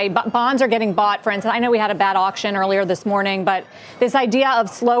here today. Bonds are getting bought, for instance. I know we had a bad auction earlier this morning, but this idea of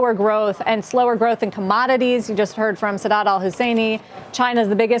slower growth in commodities, you just heard from Sadad Al-Husseini. China is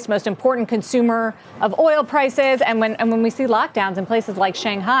the biggest, most important consumer of oil prices. And when we see lockdowns in places like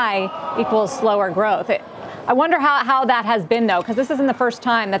Shanghai equals slower growth. I wonder how that has been, though, because this isn't the first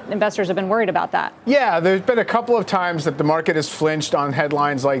time that investors have been worried about that. Yeah, there's been a couple of times that the market has flinched on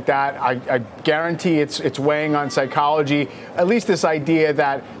headlines like that. I guarantee it's weighing on psychology, at least this idea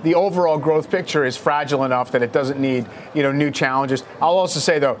that the overall growth picture is fragile enough that it doesn't need, new challenges. I'll also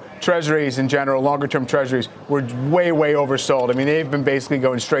say, though, treasuries in general, longer-term treasuries, were way, way oversold. I mean, they've been basically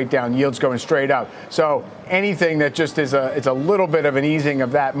going straight down, yields going straight up. So anything that just is a little bit of an easing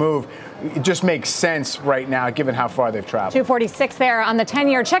of that move, it just makes sense right now, given how far they've traveled. 246 there on the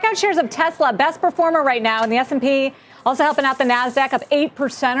 10-year. Check out shares of Tesla, best performer right now in the S&P, also helping out the NASDAQ, up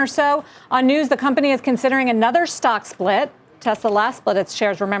 8% or so. On news, the company is considering another stock split. Tesla last split its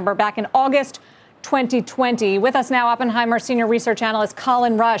shares, remember, back in August 2020. With us now, Oppenheimer senior research analyst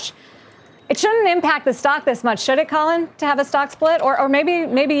Colin Rush. It shouldn't impact the stock this much, should it, Colin, to have a stock split? Or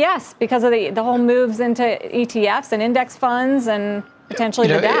maybe yes, because of the whole moves into ETFs and index funds and potentially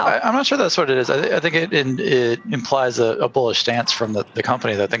the Dow. I'm not sure that's what it is. I think it implies a bullish stance from the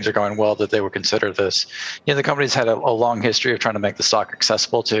company that things are going well, that they would consider this. The company's had a long history of trying to make the stock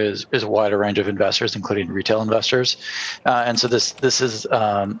accessible to as wide a range of investors, including retail investors. And so this is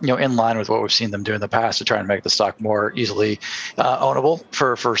in line with what we've seen them do in the past to try and make the stock more easily ownable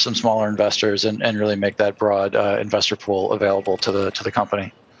for some smaller investors and really make that broad investor pool available to the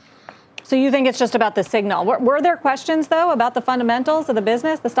company. So you think it's just about the signal. Were there questions, though, about the fundamentals of the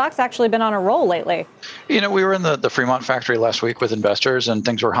business? The stock's actually been on a roll lately. We were in the Fremont factory last week with investors, and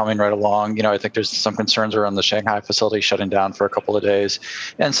things were humming right along. I think there's some concerns around the Shanghai facility shutting down for a couple of days,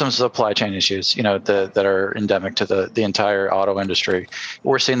 and some supply chain issues, that are endemic to the entire auto industry.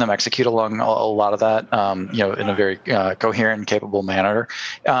 We're seeing them execute along a lot of that, in a very coherent and capable manner.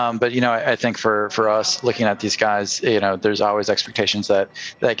 But I think for us, looking at these guys, there's always expectations that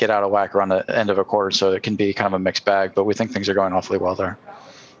get out of whack around the end of a quarter, so it can be kind of a mixed bag, but we think things are going awfully well there.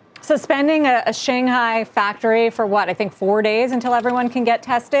 Suspending a Shanghai factory for what, I think 4 days until everyone can get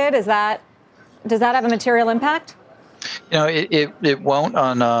tested, does that have a material impact? It won't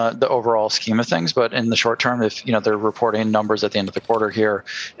on the overall scheme of things, but in the short term, if they're reporting numbers at the end of the quarter here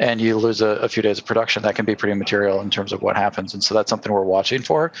and you lose a few days of production, that can be pretty material in terms of what happens. And so that's something we're watching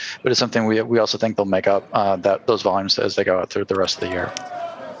for, but it's something we also think they'll make up those volumes as they go out through the rest of the year.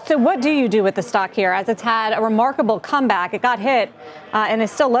 So what do you do with the stock here, as it's had a remarkable comeback? It got hit and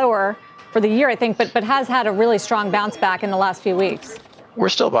is still lower for the year, I think, but has had a really strong bounce back in the last few weeks. We're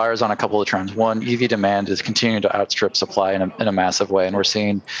still buyers on a couple of trends. One, EV demand is continuing to outstrip supply in a massive way, and we're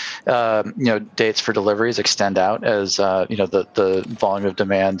seeing, dates for deliveries extend out as the volume of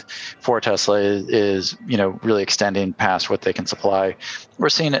demand for Tesla is really extending past what they can supply. We're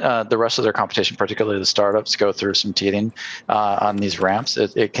seeing the rest of their competition, particularly the startups, go through some teething on these ramps.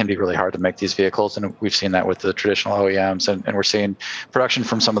 It can be really hard to make these vehicles, and we've seen that with the traditional OEMs, and we're seeing production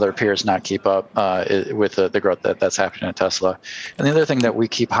from some of their peers not keep up with the growth that's happening at Tesla. And the other thing that we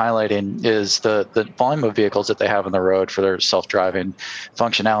keep highlighting is the volume of vehicles that they have on the road for their self-driving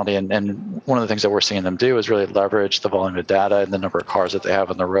functionality. And one of the things that we're seeing them do is really leverage the volume of data and the number of cars that they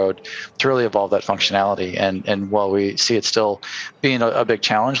have on the road to really evolve that functionality. And while we see it still being a big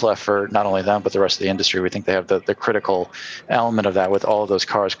challenge left for not only them, but the rest of the industry, we think they have the critical element of that, with all of those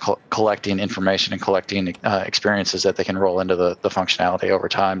cars collecting information and collecting experiences that they can roll into the functionality over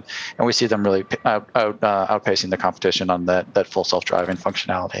time. And we see them really outpacing the competition on that full self-driving driving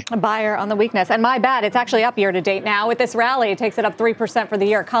functionality. A buyer on the weakness. And my bad, it's actually up year to date now. With this rally, it takes it up 3% for the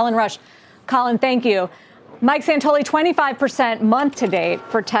year. Colin Rush. Colin, thank you. Mike Santoli, 25% month to date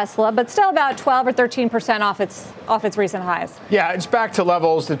for Tesla, but still about 12 or 13% off its recent highs. Yeah, it's back to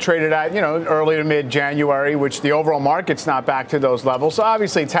levels that traded at, early to mid-January, which the overall market's not back to those levels. So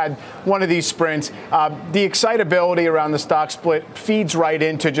obviously it's had one of these sprints. The excitability around the stock split feeds right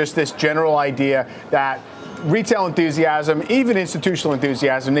into just this general idea that retail enthusiasm, even institutional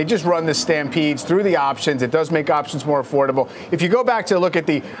enthusiasm, they just run the stampedes through the options. It does make options more affordable. If you go back to look at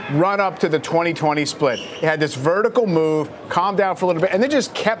the run up to the 2020 split, it had this vertical move, calmed down for a little bit, and then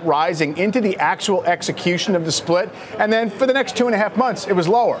just kept rising into the actual execution of the split. And then for the next 2.5 months, it was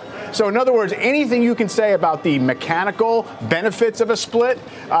lower. So in other words, anything you can say about the mechanical benefits of a split,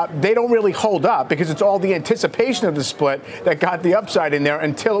 they don't really hold up because it's all the anticipation of the split that got the upside in there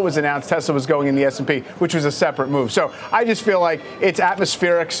until it was announced Tesla was going in the S&P, which was a separate move. So I just feel like it's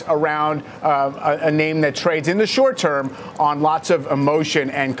atmospherics around a name that trades in the short term on lots of emotion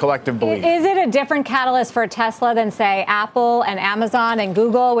and collective belief. Is it a different catalyst for Tesla than, say, Apple and Amazon and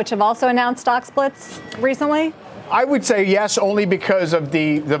Google, which have also announced stock splits recently? I would say yes, only because of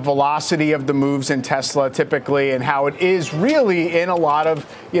the velocity of the moves in Tesla typically and how it is really in a lot of,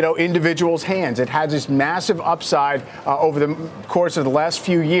 individuals' hands. It has this massive upside over the course of the last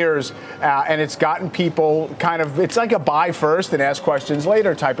few years, and it's gotten people it's like a buy first and ask questions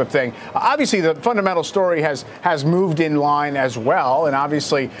later type of thing. Obviously, the fundamental story has moved in line as well, and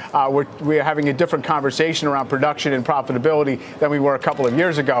obviously we're having a different conversation around production and profitability than we were a couple of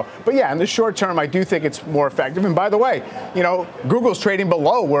years ago. But yeah, in the short term, I do think it's more effective. And by the way, Google's trading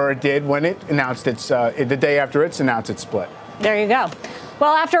below where it did when it announced the day after it's announced its split. There you go.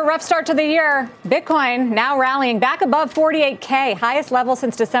 Well, after a rough start to the year, Bitcoin now rallying back above 48K, highest level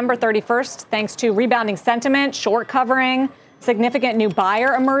since December 31st, thanks to rebounding sentiment, short covering, significant new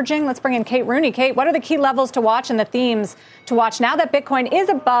buyer emerging. Let's bring in Kate Rooney. Kate, what are the key levels to watch and the themes to watch now that Bitcoin is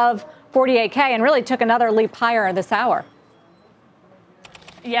above 48K and really took another leap higher this hour?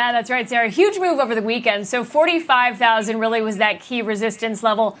 Yeah, that's right, Sarah. Huge move over the weekend. So 45,000 really was that key resistance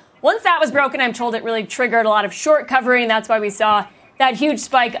level. Once that was broken, I'm told it really triggered a lot of short covering. That's why we saw that huge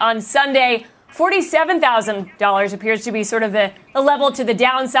spike on Sunday. $47,000 appears to be sort of the level to the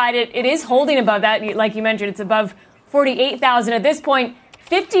downside. It is holding above that. Like you mentioned, it's above 48,000 at this point.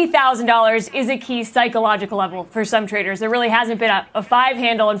 $50,000 is a key psychological level for some traders. There really hasn't been a 5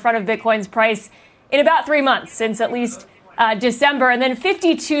 handle in front of Bitcoin's price in about 3 months, since at least December. And then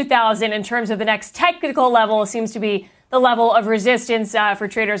 52,000 in terms of the next technical level seems to be the level of resistance for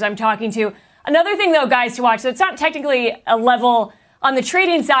traders I'm talking to. Another thing, though, guys, to watch, so it's not technically a level on the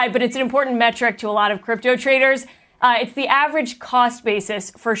trading side, but it's an important metric to a lot of crypto traders. It's the average cost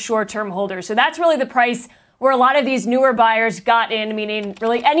basis for short-term holders. So that's really the price where a lot of these newer buyers got in, meaning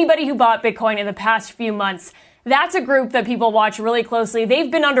really anybody who bought Bitcoin in the past few months. That's a group that people watch really closely.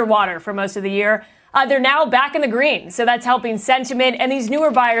 They've been underwater for most of the year. They're now back in the green, so that's helping sentiment. And these newer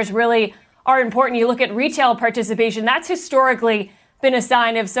buyers really are important. You look at retail participation, that's historically been a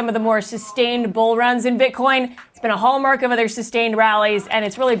sign of some of the more sustained bull runs in Bitcoin. It's been a hallmark of other sustained rallies, and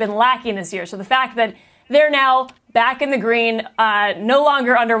it's really been lacking this year. So the fact that they're now back in the green, no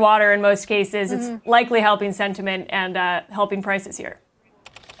longer underwater in most cases, it's likely helping sentiment and helping prices here.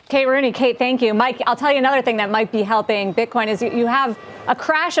 Kate Rooney. Kate, thank you. Mike, I'll tell you another thing that might be helping Bitcoin is you have a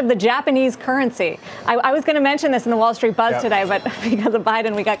crash of the Japanese currency. I was going to mention this in the Wall Street Buzz today, but because of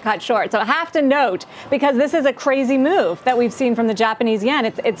Biden, we got cut short. So I have to note, because this is a crazy move that we've seen from the Japanese yen.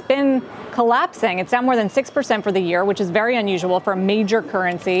 It's been collapsing. It's down more than 6% for the year, which is very unusual for a major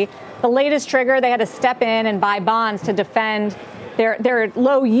currency. The latest trigger, they had to step in and buy bonds to defend their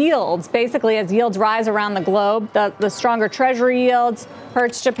low yields, basically, as yields rise around the globe. The stronger treasury yields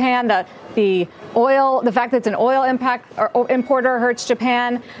hurts Japan. The fact that it's an oil importer hurts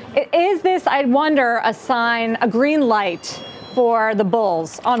Japan. Is this, I wonder, a sign, a green light for the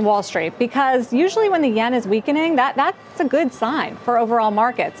bulls on Wall Street? Because usually when the yen is weakening, that's a good sign for overall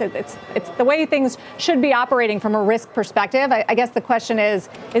markets. It's the way things should be operating from a risk perspective. I guess the question is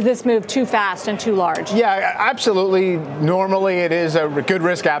this move too fast and too large? Yeah, absolutely. Normally it is a good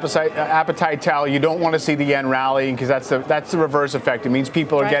risk appetite tell. You don't want to see the yen rallying because that's the reverse effect. It means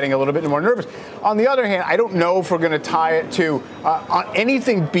people are getting a little bit more nervous. On the other hand, I don't know if we're going to tie it to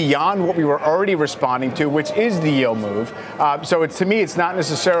anything beyond what we were already responding to, which is the yield move. So to me, it's not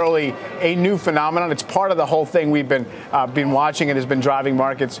necessarily a new phenomenon. It's part of the whole thing we've been been watching it, has been driving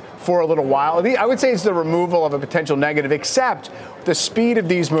markets for a little while. I would say it's the removal of a potential negative, except the speed of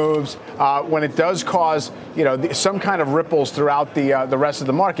these moves when it does cause, some kind of ripples throughout the rest of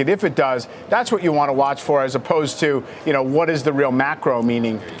the market. If it does, that's what you want to watch for, as opposed to, what is the real macro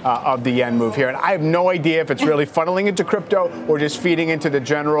meaning of the yen move here. And I have no idea if it's really funneling into crypto or just feeding into the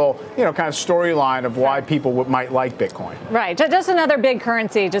general, kind of storyline of why people might like Bitcoin. Right. Just another big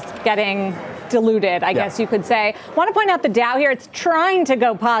currency just getting diluted, I guess you could say. Want to point out the Dow here. It's trying to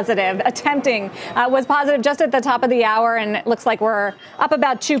go positive, was positive just at the top of the hour, and it looks like we're up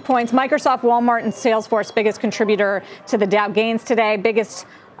about 2 points. Microsoft, Walmart, and Salesforce, biggest contributor to the Dow gains today. Biggest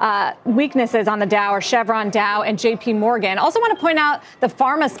weaknesses on the Dow are Chevron, Dow, and JP Morgan. Also want to point out the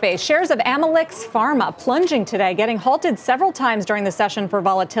pharma space. Shares of Analyst Pharma plunging today, getting halted several times during the session for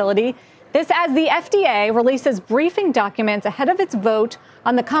volatility. This as the FDA releases briefing documents ahead of its vote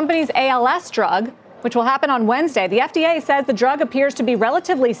on the company's ALS drug, which will happen on Wednesday. The FDA says the drug appears to be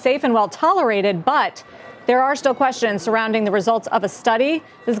relatively safe and well tolerated, but there are still questions surrounding the results of a study.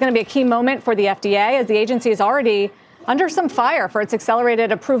 This is going to be a key moment for the FDA, as the agency is already under some fire for its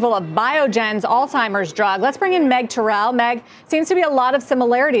accelerated approval of Biogen's Alzheimer's drug. Let's bring in Meg Terrell. Meg, seems to be a lot of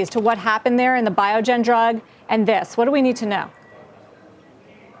similarities to what happened there in the Biogen drug and this. What do we need to know?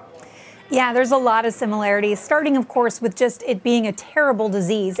 Yeah, there's a lot of similarities, starting, of course, with just it being a terrible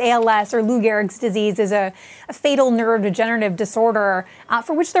disease. ALS, or Lou Gehrig's disease, is a fatal neurodegenerative disorder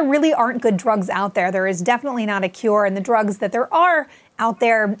for which there really aren't good drugs out there. There is definitely not a cure, and the drugs that there are out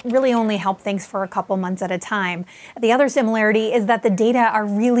there really only help things for a couple months at a time. The other similarity is that the data are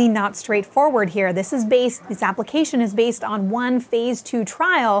really not straightforward here. This application is based on one phase 2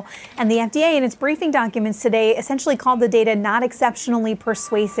 trial, and the FDA in its briefing documents today essentially called the data not exceptionally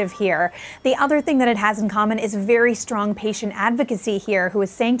persuasive here. The other thing that it has in common is very strong patient advocacy here, who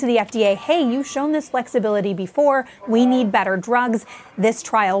is saying to the FDA, hey, you've shown this flexibility before, we need better drugs, this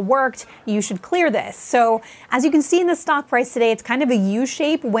trial worked, you should clear this. So as you can see in the stock price today, it's kind of a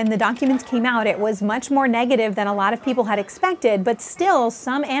U-shape. When the documents came out, it was much more negative than a lot of people had expected, but still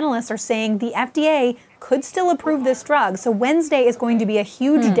some analysts are saying the FDA could still approve this drug. So Wednesday is going to be a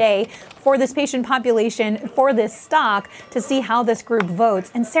huge day for this patient population, for this stock, to see how this group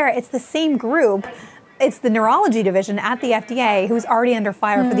votes. And Sarah, it's the same group. It's the neurology division at the FDA who's already under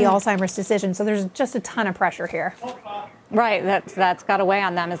fire for the Alzheimer's decision. So there's just a ton of pressure here. Right, that's got to weigh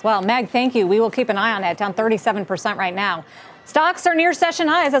on them as well. Meg, thank you. We will keep an eye on it, down 37% right now. Stocks are near session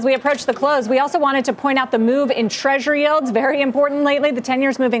highs as we approach the close. We also wanted to point out the move in Treasury yields, very important lately. The 10-year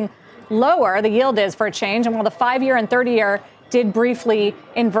is moving lower, the yield is, for a change, and while the 5-year and 30-year did briefly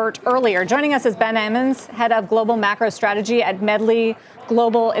invert earlier. Joining us is Ben Emons, head of global macro strategy at Medley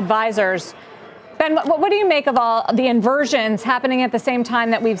Global Advisors. Ben, what do you make of all the inversions happening at the same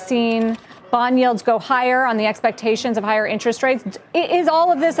time that we've seen bond yields go higher on the expectations of higher interest rates? Is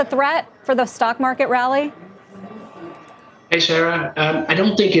all of this a threat for the stock market rally? Hey, Sarah. I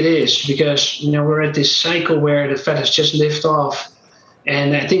don't think it is, because we're at this cycle where the Fed has just lifted off.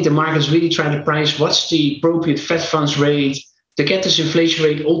 And I think the market's really trying to price what's the appropriate Fed funds rate to get this inflation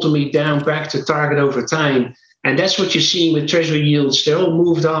rate ultimately down back to target over time. And that's what you're seeing with Treasury yields. They're all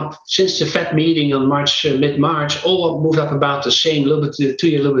moved up since the Fed meeting on mid-March, all moved up about the same, a little bit, 2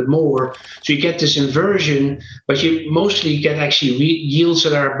 year, a little bit more. So you get this inversion, but you mostly get actually yields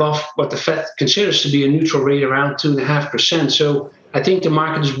that are above what the Fed considers to be a neutral rate, around 2.5%. So I think the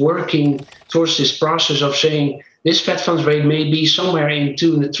market is working towards this process of saying this Fed funds rate may be somewhere in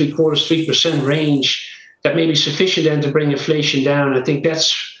 2.75%, 3% range. That may be sufficient then to bring inflation down. I think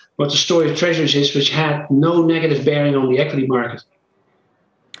that's what the story of Treasuries is, which had no negative bearing on the equity market.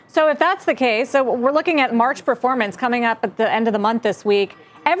 So if that's the case, so we're looking at March performance coming up at the end of the month this week.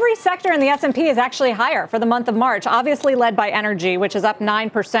 Every sector in the S&P is actually higher for the month of March, obviously led by energy, which is up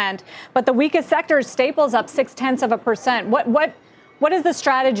 9%. But the weakest sector is staples, up 0.6%. What is the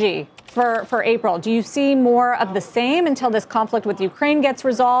strategy for April? Do you see more of the same until this conflict with Ukraine gets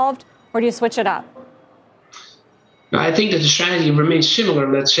resolved, or do you switch it up? I think that the strategy remains similar.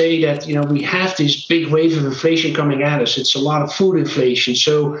 Let's say that, we have this big wave of inflation coming at us. It's a lot of food inflation.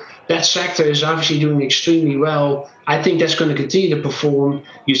 So that sector is obviously doing extremely well. I think that's going to continue to perform.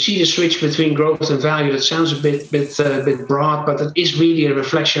 You see the switch between growth and value. That sounds a bit broad, but it is really a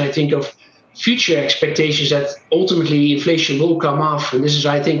reflection, I think, of future expectations that ultimately inflation will come off. And this is,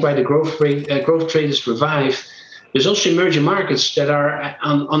 I think, why the growth trade is revived. There's also emerging markets that are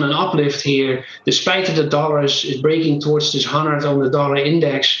on an uplift here, despite that the dollar is breaking towards this 100 on the dollar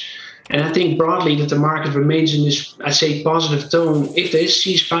index. And I think broadly that the market remains in this, I'd say, positive tone. If there is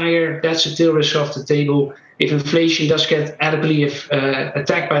ceasefire, that's a tail risk off the table. If inflation does get adequately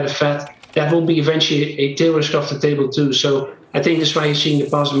attacked by the Fed, that will be eventually a tail risk off the table too. So I think that's why you're seeing the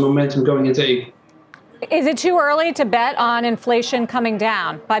positive momentum going into April. Is it too early to bet on inflation coming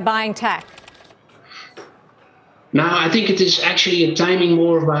down by buying tech? Now, I think it is actually a timing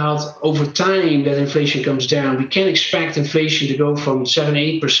more about over time that inflation comes down. We can expect inflation to go from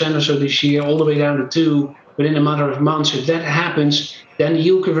 7-8% or so this year all the way down to 2% within a matter of months. If that happens, then the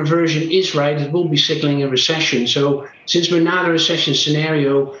yield curve inversion is right. It will be signaling a recession. So since we're not in a recession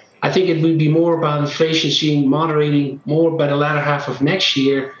scenario, I think it would be more about inflation seeing moderating more by the latter half of next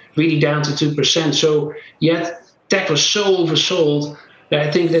year, really down to 2%. So yet tech was so oversold. I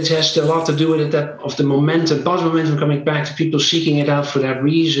think that has a lot to do with it, that of the momentum, positive momentum coming back to people seeking it out for that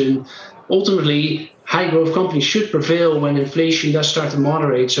reason. Ultimately, high growth companies should prevail when inflation does start to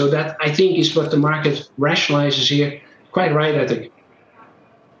moderate. So that, I think, is what the market rationalizes here. Quite right, I think.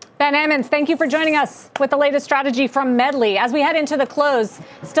 Ben Emons, thank you for joining us with the latest strategy from Medley. As we head into the close,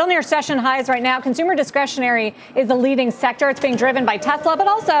 still near session highs right now, consumer discretionary is the leading sector. It's being driven by Tesla, but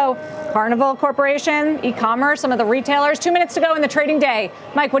also Carnival Corporation, e-commerce, some of the retailers. 2 minutes to go in the trading day.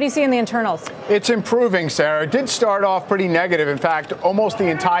 Mike, what do you see in the internals? It's improving, Sarah. It did start off pretty negative. In fact, almost the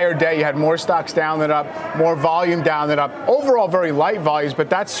entire day, you had more stocks down than up, more volume down than up. Overall, very light volumes, but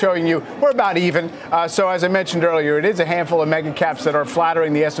that's showing you we're about even. So as I mentioned earlier, it is a handful of mega caps that are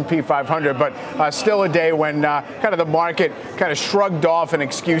flattering the S&P 500, but still a day when kind of the market kind of shrugged off an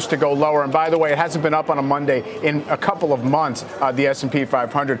excuse to go lower. And by the way, it hasn't been up on a Monday in a couple of months, the S&P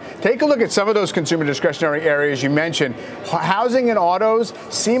 500. Take a look at some of those consumer discretionary areas you mentioned. Housing and autos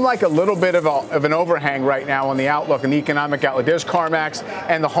seem like a little bit of an overhang right now on the outlook and the economic outlook. There's CarMax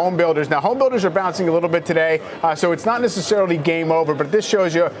and the home builders. Now, home builders are bouncing a little bit today, so it's not necessarily game over, but this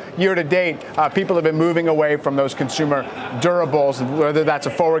shows you year to date, people have been moving away from those consumer durables, whether that's a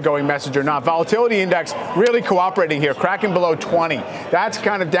forward-going message or not. Volatility index really cooperating here, cracking below 20. That's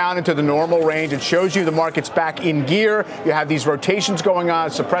kind of down into the normal range. It shows you the market's back in gear. You have these rotations going on,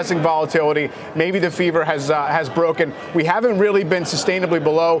 suppressing volatility. Maybe the fever has broken. We haven't really been sustainably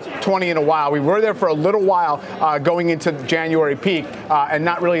below 20 in a while. We were there for a little while going into the January peak, and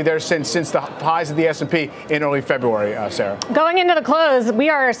not really there since the highs of the S&P in early February, Sarah. Going into the close, we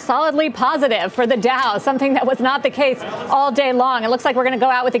are solidly positive for the Dow, something that was not the case all day long. It looks like we're going to go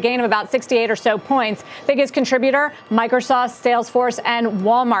out with a gain of about 68 or so points. Biggest contributor, Microsoft, Salesforce, and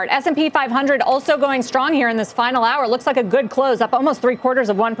Walmart. S&P 500 also going strong here in this final hour. Looks like a good close, up almost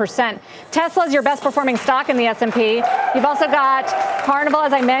 0.75%. Tesla's your best performing stock in the S&P. You've also got Carnival,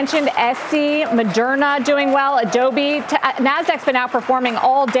 as I mentioned, Etsy, Moderna doing well, Adobe. Nasdaq's been outperforming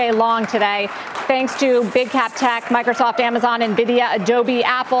all day long today, thanks to big cap tech, Microsoft, Amazon, Nvidia, Adobe,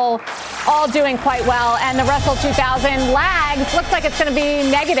 Apple, all doing quite well. And the Russell 2000 lags. Looks like it's going to be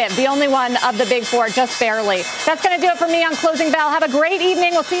negative, the only one of the big four, just barely. That's going to do it for me on Closing Bell. Have a great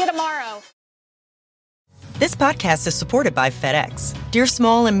evening. We'll see you tomorrow. This podcast is supported by FedEx. Dear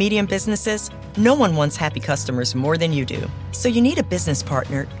small and medium businesses, no one wants happy customers more than you do. So you need a business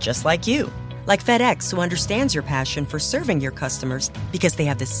partner just like you. Like FedEx, who understands your passion for serving your customers because they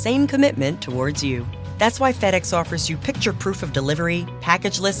have the same commitment towards you. That's why FedEx offers you picture proof of delivery,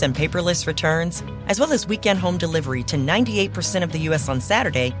 packageless and paperless returns, as well as weekend home delivery to 98% of the U.S. on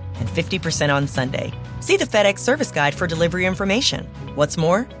Saturday and 50% on Sunday. See the FedEx service guide for delivery information. What's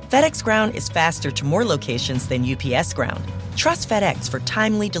more, FedEx Ground is faster to more locations than UPS Ground. Trust FedEx for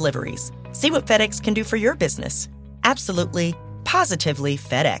timely deliveries. See what FedEx can do for your business. Absolutely, positively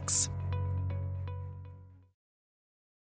FedEx.